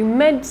 wanting to do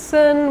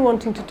medicine,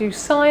 wanting to do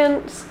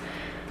science,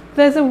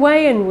 there's a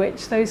way in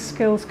which those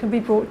skills can be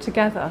brought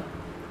together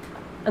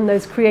and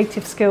those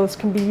creative skills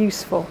can be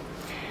useful.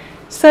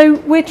 So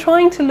we're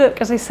trying to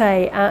look, as I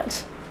say,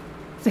 at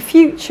the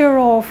future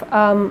of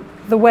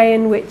the way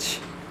in which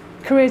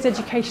careers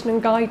education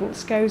and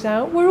guidance goes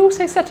out. We're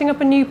also setting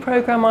up a new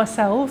programme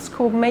ourselves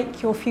called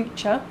Make Your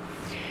Future.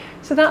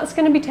 So that's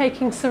going to be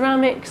taking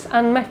ceramics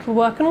and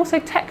metalwork and also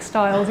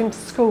textiles into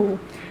school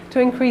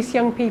to increase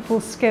young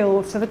people's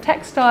skills. So the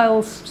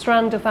textiles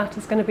strand of that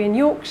is going to be in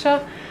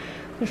Yorkshire.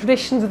 The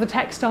traditions of the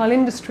textile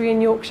industry in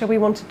Yorkshire we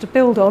wanted to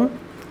build on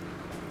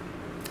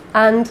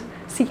and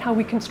see how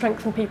we can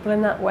strengthen people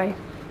in that way.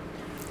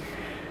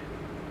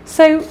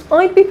 So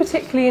I'd be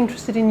particularly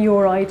interested in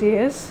your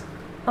ideas.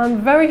 I'm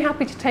very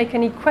happy to take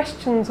any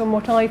questions on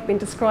what I've been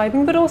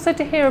describing, but also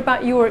to hear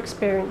about your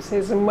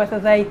experiences and whether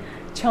they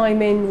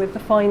chime in with the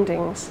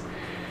findings.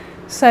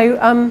 So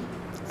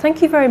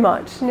thank you very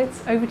much, and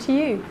it's over to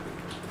you.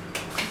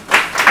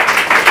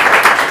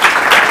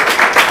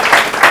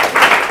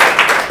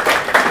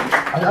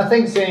 I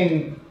think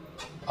seeing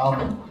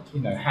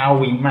how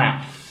we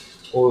map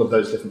all of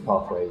those different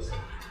pathways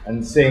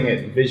and seeing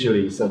it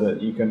visually so that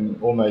you can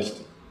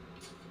almost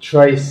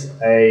trace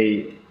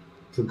a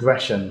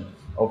progression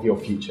of your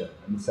future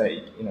and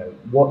say,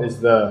 what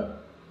is the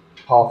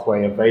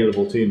pathway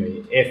available to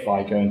me if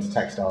I go into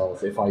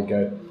textiles, if I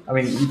go... I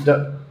mean,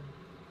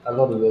 a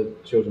lot of the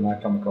children I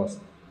come across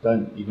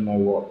don't even know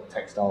what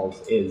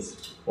textiles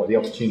is, what the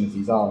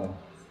opportunities are in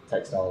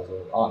textiles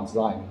or art and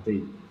design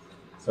indeed.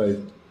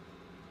 So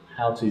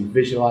how to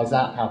visualise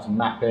that, how to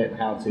map it,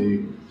 how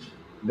to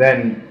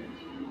then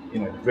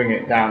bring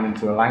it down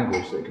into a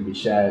language that can be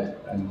shared.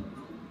 And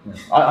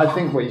I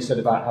think what you said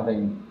about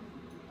having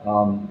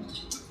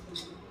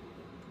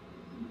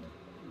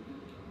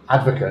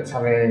advocates,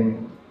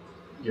 having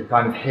your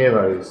kind of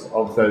heroes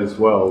of those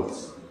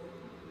worlds,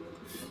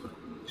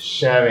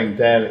 sharing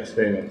their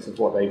experience of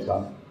what they've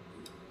done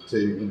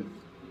to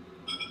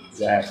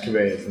their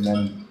careers, and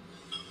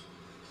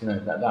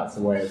then that's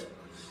the way of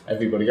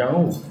everybody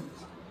going,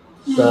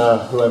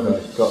 whoever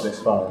got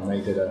this far and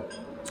they did it.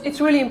 It's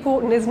really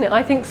important, isn't it?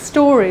 I think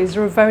stories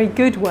are a very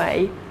good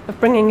way of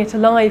bringing it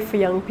alive for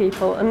young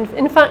people. And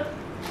in fact,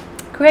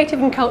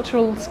 Creative and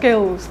Cultural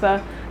Skills,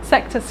 the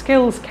Sector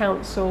Skills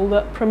Council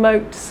that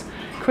promotes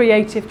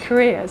creative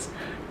careers,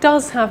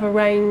 does have a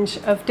range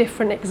of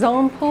different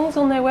examples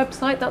on their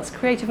website. That's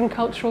Creative and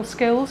Cultural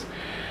Skills.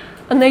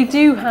 And they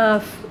do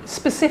have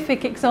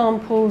specific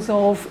examples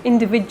of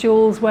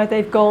individuals, where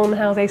they've gone,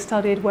 how they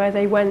studied, where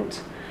they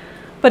went.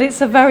 But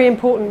it's a very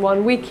important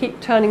one. We keep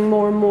turning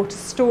more and more to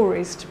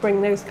stories to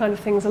bring those kind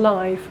of things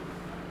alive.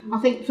 I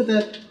think for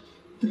the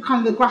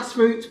kind of the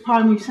grassroots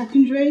primary,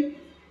 secondary,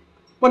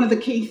 one of the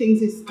key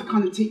things is the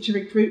kind of teacher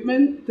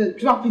recruitment, the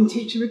drop in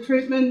teacher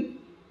recruitment,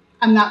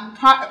 and that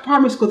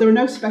primary school, there are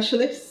no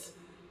specialists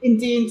in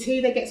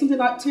D&T. They get something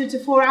like 2 to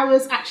 4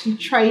 hours actually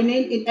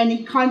training in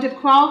any kind of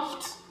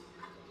craft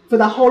for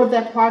the whole of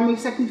their primary,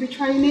 secondary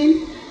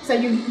training. So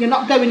you're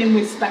not going in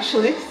with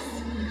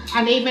specialists.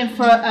 And even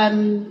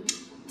for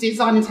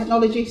design and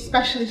technology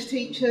specialist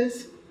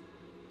teachers,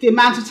 the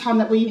amount of time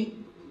that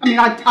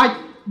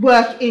I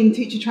work in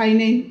teacher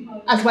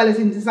training as well as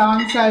in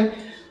design, so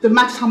the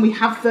amount of time we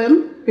have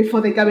them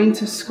before they go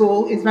into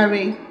school is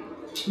very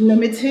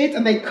limited,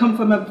 and they come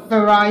from a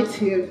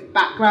variety of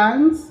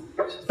backgrounds.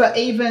 But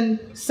even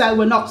so,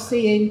 we're not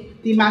seeing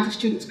the amount of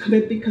students come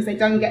in because they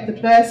don't get the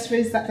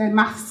bursaries that their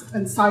maths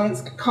and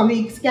science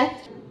colleagues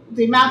get.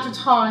 The amount of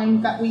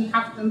time that we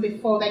have them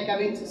before they go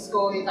into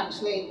school is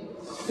actually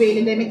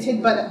really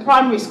limited, but at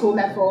primary school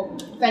level,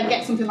 they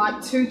get something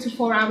like 2 to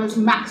 4 hours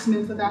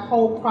maximum for their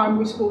whole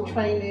primary school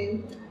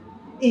training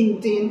in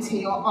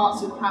D&T or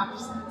arts and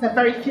crafts. So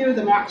very few of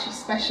them are actually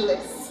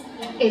specialists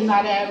in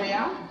that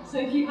area. So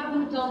if you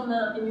haven't done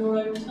that in your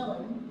own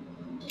time,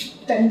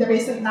 then there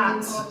isn't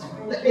that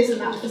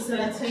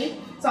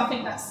facility. So I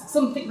think that's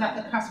something that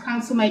the Crafts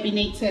Council maybe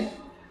need to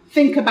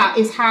think about,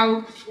 is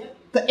how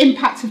the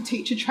impact of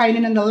teacher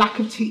training and the lack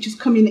of teachers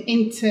coming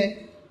into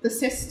the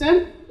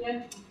system.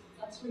 Yeah,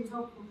 that's really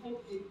helpful, thank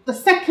you. The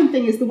second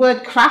thing is the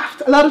word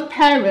craft. A lot of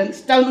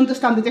parents don't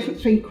understand the difference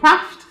between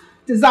craft,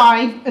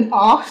 design and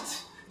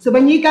art. So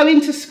when you go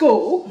into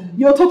school,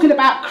 you're talking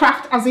about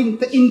craft as in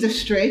the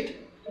industry.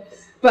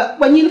 But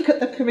when you look at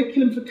the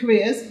curriculum for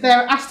careers,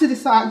 they're asked to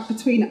decide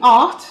between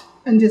art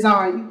and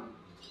design.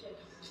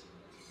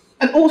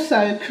 And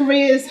also,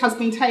 careers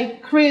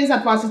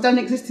advisors don't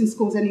exist in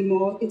schools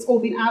anymore. It's all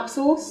been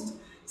outsourced.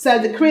 So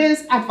the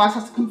careers advice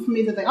has to come from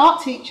either the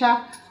art teacher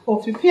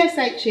or through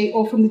PSHE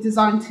or from the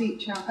design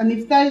teacher. And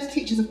if those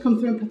teachers have come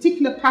through a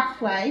particular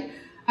pathway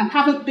and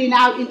haven't been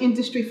out in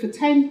industry for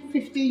 10,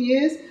 15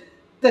 years,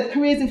 the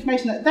careers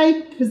information that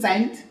they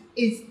present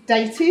is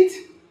dated.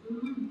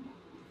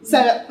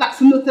 So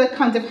that's another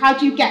kind of, how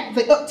do you get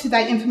the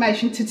up-to-date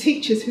information to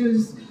teachers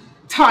whose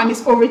time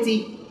is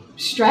already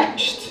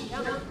stretched?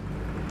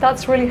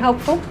 That's really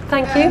helpful.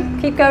 Thank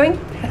you. Keep going.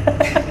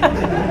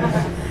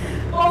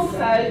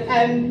 Also,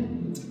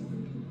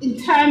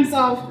 in terms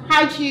of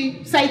how do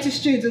you say to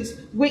students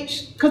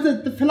because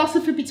of the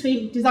philosophy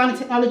between design and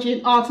technology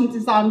and art and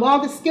design, while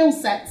the skill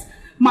sets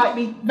might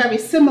be very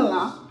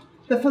similar,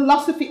 the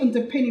philosophy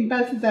underpinning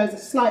both of those are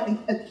slightly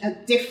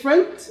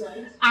different,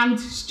 right. And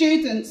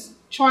students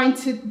trying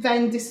to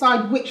then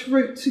decide which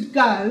route to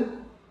go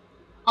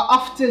are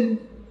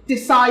often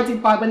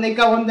decided by when they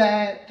go on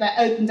their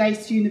open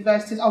days to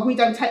universities. Or we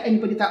don't take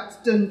anybody that's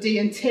done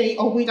D&T,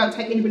 or we don't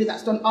take anybody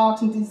that's done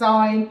art and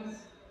design.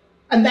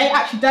 And they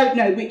actually don't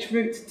know which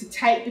route to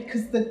take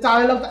because the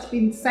dialogue that's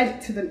been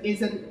sent to them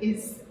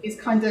is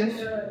kind of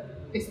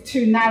is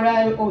too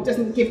narrow, or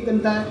doesn't give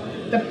them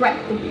the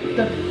breadth,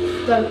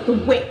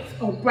 the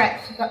width or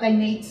breadth that they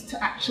need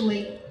to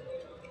actually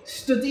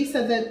study.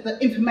 So the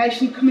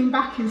information coming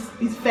back is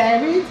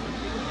varied.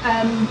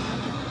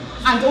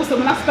 And also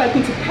when I've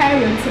spoken to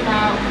parents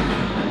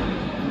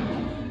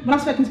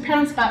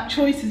about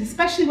choices,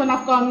 especially when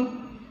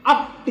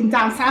I've been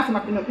down south and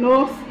I've been up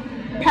north,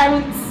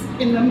 parents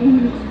in the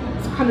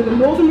kind of the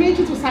northern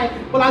regions will say,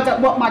 well, I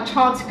don't want my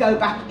child to go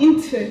back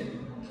into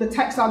the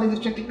textile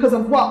industry because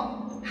of what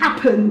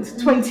happened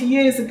 20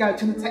 years ago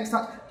to the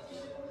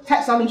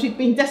textile industry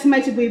being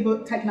decimated. We were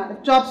taken out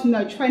of jobs,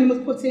 no training was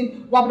put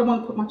in. Why would I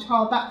want to put my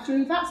child back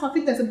through that? So I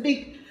think there's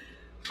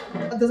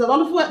a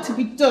lot of work to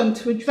be done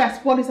to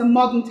address what is a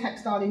modern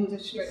textile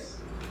industry.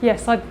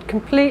 Yes, I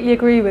completely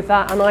agree with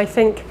that, and I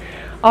think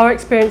our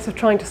experience of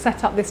trying to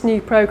set up this new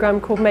programme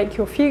called Make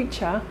Your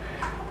Future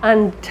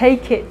and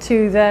take it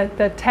to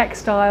the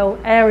textile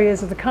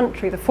areas of the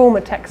country, the former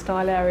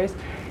textile areas,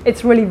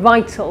 it's really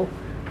vital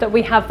that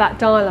we have that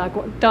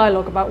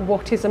dialogue about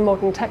what is a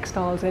modern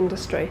textiles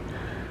industry.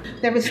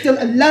 There is still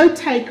a low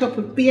take-up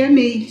of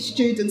BME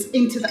students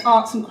into the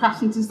arts and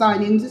crafts and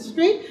design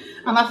industry,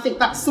 and I think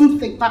that's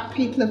something that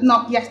people have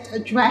not yet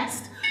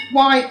addressed.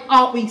 Why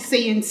aren't we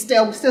seeing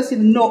we're still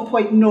seeing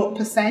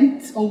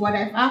 0.0% or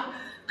whatever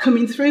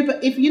coming through?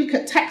 But if you look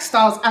at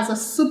textiles as a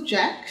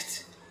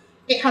subject,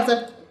 it has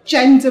a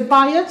gender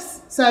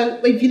bias. So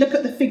if you look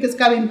at the figures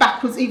going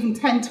backwards even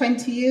 10,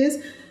 20 years,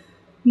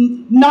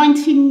 I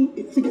think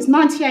it's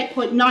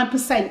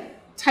 98.9%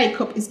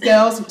 take-up is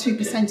girls and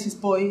 2% is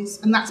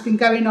boys, and that's been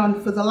going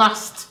on for the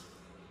last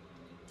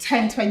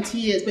 10, 20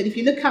 years. But if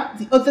you look at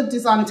the other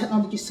design and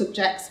technology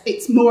subjects,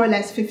 it's more or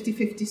less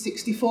 50-50,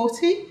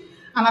 60-40.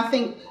 And I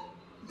think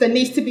there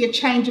needs to be a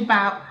change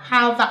about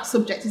how that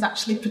subject is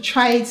actually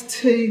portrayed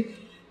to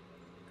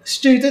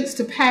students,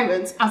 to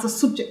parents, as a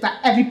subject that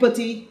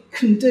everybody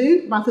can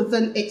do, rather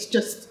than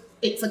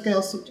it's a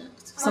girl subject.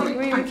 So,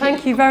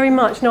 thank you very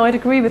much. No, I'd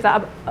agree with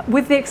that,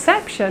 with the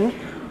exception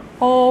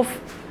of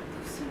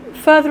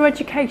further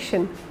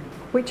education,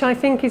 which I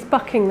think is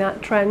bucking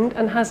that trend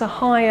and has a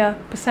higher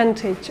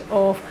percentage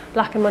of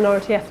black and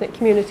minority ethnic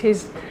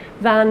communities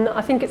than,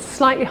 I think it's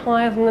slightly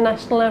higher than the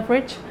national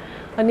average.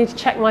 I need to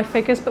check my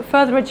figures, but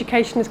further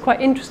education is quite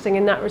interesting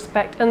in that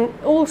respect. And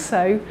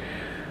also,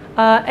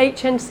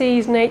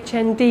 HNCs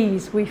and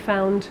HNDs we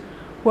found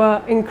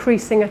were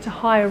increasing at a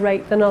higher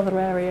rate than other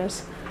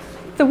areas.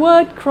 The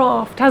word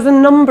craft has a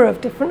number of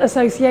different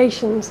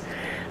associations,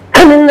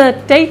 and in the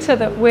data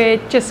that we're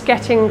just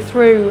getting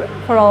through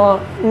for our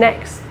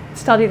next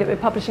study that we're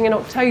publishing in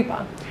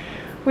October,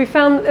 we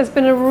found that there's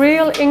been a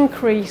real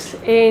increase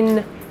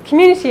in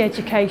community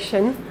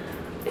education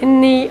in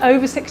the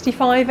over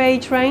 65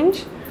 age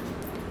range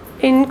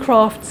in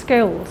craft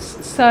skills.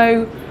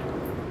 So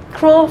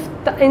craft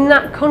in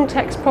that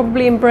context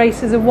probably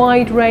embraces a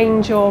wide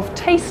range of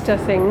taster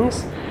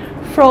things,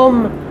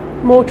 from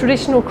more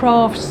traditional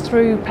crafts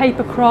through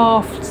paper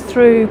crafts,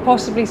 through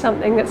possibly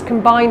something that's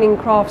combining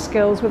craft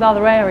skills with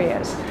other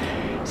areas.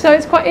 So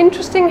it's quite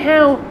interesting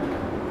how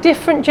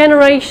different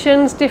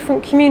generations,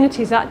 different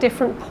communities at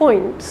different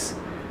points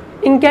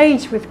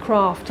engage with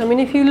craft. I mean,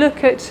 if you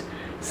look at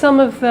some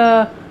of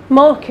the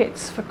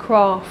markets for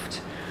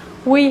craft,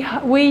 we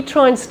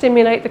try and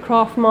stimulate the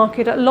craft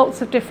market at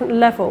lots of different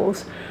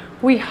levels.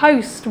 We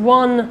host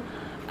one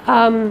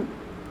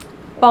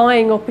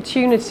buying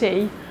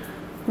opportunity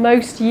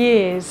most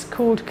years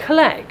called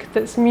Collect,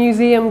 that's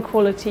museum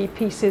quality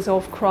pieces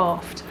of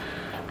craft,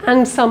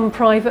 and some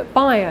private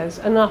buyers.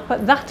 And up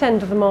at that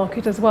end of the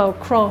market as well,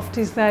 craft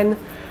is then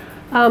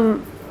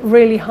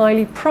really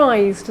highly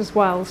prized as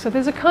well. So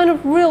there's a kind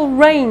of real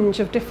range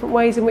of different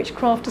ways in which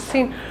craft is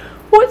seen.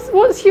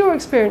 What's your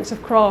experience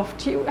of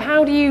craft?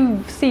 How do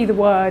you see the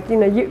word? You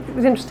know, it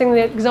was interesting,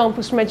 the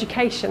examples from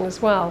education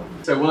as well.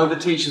 So one of the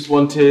teachers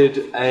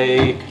wanted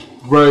a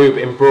robe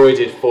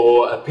embroidered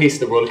for a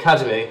piece of the Royal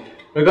Academy.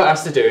 We got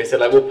asked to do it, so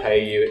like, we'll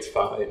pay you, it's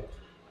fine.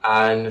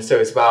 And so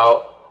it's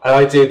about, and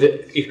I did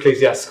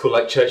ecclesiastical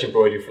like church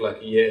embroidery for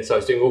like a year, so I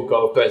was doing all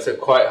gold, but it's a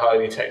quite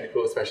highly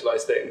technical,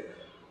 specialised thing.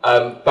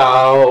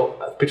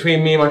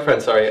 Between me and my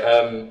friend,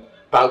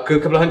 about a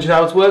good couple of hundred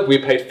hours work, we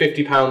paid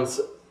 £50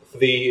 for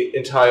the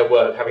entire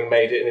work, having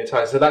made it in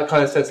entire. So that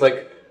kind of sense,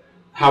 like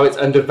how it's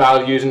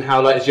undervalued, and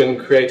how like as young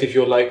creatives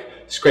you're like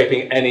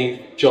scraping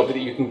any job that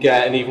you can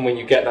get, and even when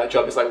you get that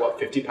job, it's like what,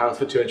 £50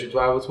 for 200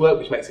 hours work,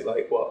 which makes it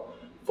like what,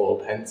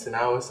 4 pence an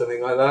hour,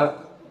 something like that,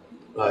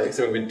 like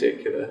something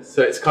ridiculous.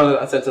 So it's kind of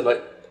that sense of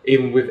like,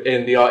 even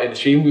within the art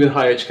industry, even within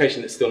higher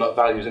education, it's still not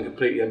valued and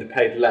completely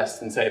underpaid, less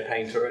than say a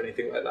painter or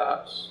anything like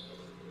that.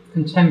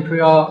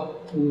 Contemporary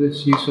art all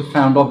this use of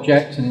found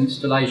objects and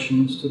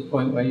installations to the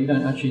point where you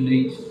don't actually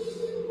need.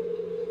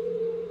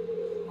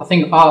 I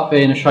think art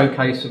being a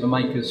showcase of a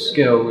maker's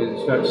skill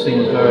is seen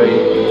as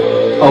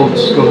very old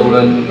school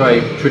and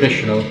very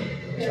traditional,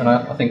 and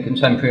I think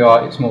contemporary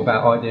art, it's more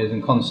about ideas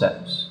and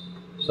concepts.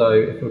 So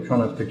if you're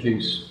trying to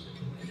produce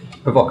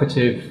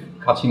provocative,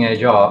 cutting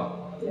edge art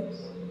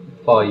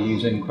by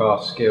using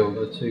craft skill,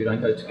 the two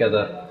don't go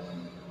together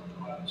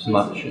so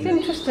much. It's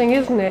interesting,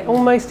 isn't it,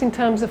 almost in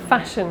terms of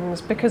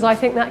fashions, because I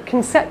think that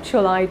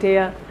conceptual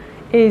idea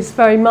is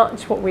very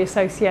much what we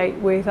associate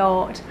with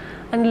art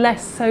and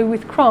less so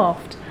with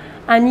craft.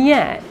 And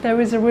yet there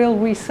is a real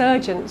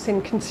resurgence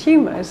in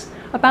consumers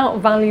about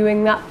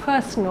valuing that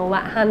personal,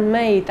 that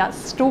handmade, that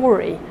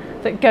story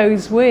that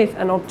goes with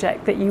an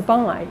object that you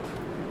buy.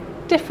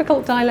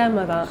 Difficult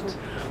dilemma, that.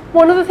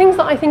 One of the things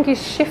that I think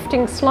is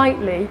shifting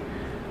slightly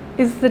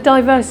is the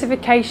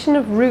diversification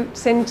of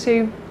routes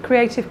into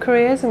creative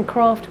careers and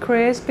craft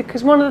careers,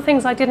 because one of the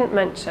things I didn't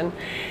mention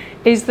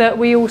is that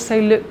we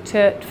also looked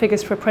at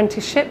figures for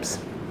apprenticeships.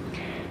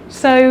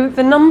 So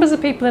the numbers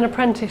of people in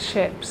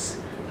apprenticeships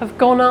have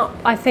gone up,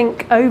 I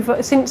think,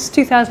 since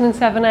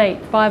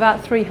 2007-8 by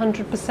about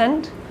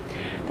 300%.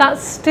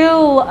 That's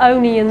still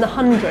only in the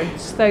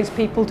hundreds, those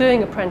people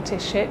doing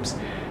apprenticeships,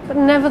 but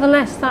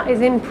nevertheless that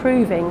is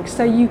improving.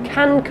 So you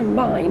can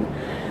combine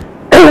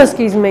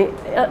excuse me,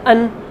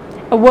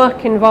 a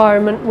work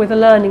environment with a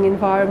learning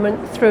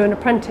environment through an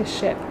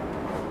apprenticeship.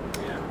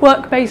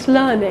 Work-based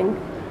learning,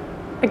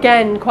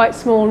 again, quite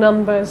small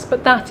numbers,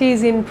 but that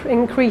is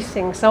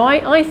increasing. So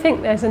I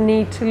think there's a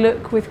need to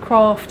look with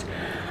craft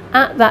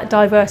at that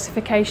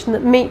diversification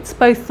that meets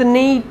both the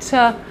need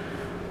to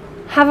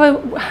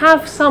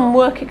have some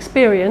work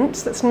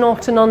experience that's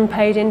not an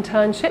unpaid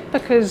internship,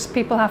 because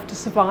people have to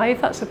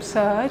survive, that's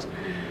absurd,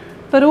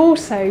 but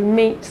also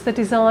meets the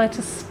desire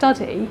to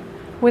study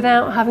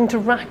without having to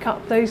rack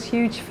up those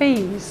huge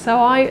fees.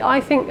 So I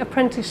think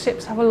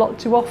apprenticeships have a lot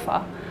to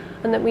offer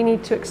and that we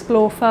need to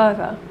explore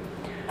further.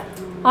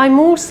 I'm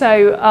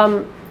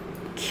also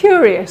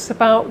curious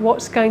about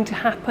what's going to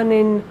happen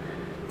in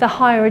the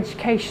higher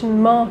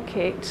education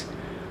market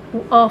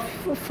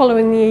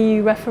following the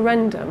EU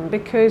referendum,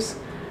 because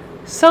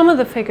some of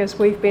the figures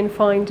we've been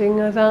finding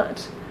are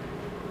that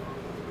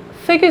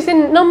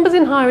numbers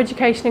in higher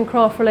education and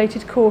craft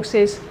related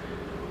courses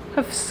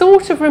have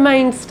sort of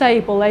remained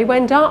stable. They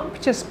went up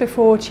just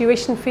before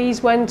tuition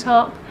fees went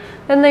up,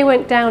 then they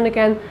went down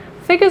again.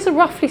 Figures are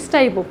roughly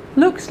stable.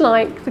 Looks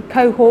like the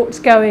cohorts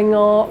going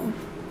are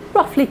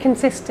roughly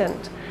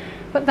consistent,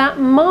 but that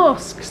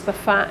masks the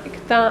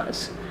fact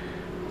that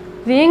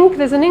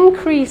there's an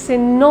increase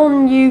in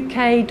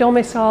non-UK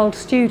domiciled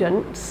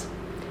students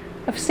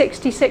of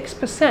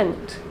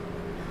 66%.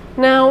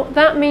 Now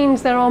that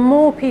means there are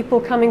more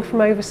people coming from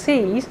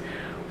overseas,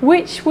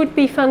 which would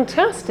be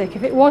fantastic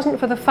if it wasn't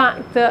for the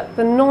fact that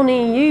the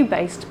non-EU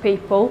based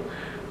people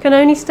can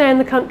only stay in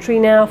the country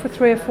now for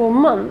 3 or 4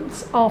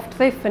 months after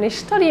they've finished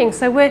studying.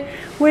 So we're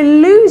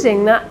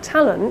losing that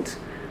talent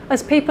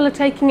as people are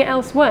taking it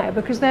elsewhere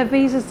because their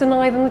visas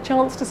deny them the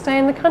chance to stay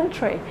in the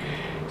country.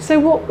 So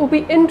what will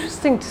be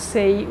interesting to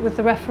see with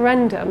the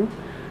referendum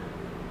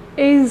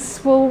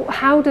is, well,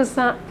 how does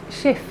that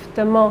shift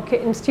the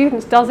market in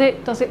students? Does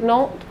it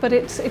not? But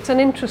it's an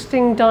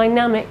interesting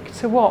dynamic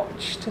to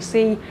watch, to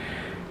see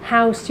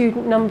how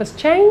student numbers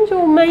change,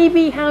 or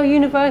maybe how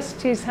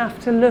universities have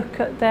to look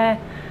at their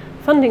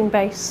funding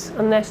base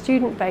and their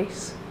student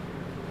base.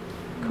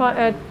 Quite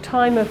a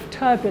time of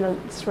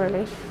turbulence,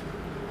 really.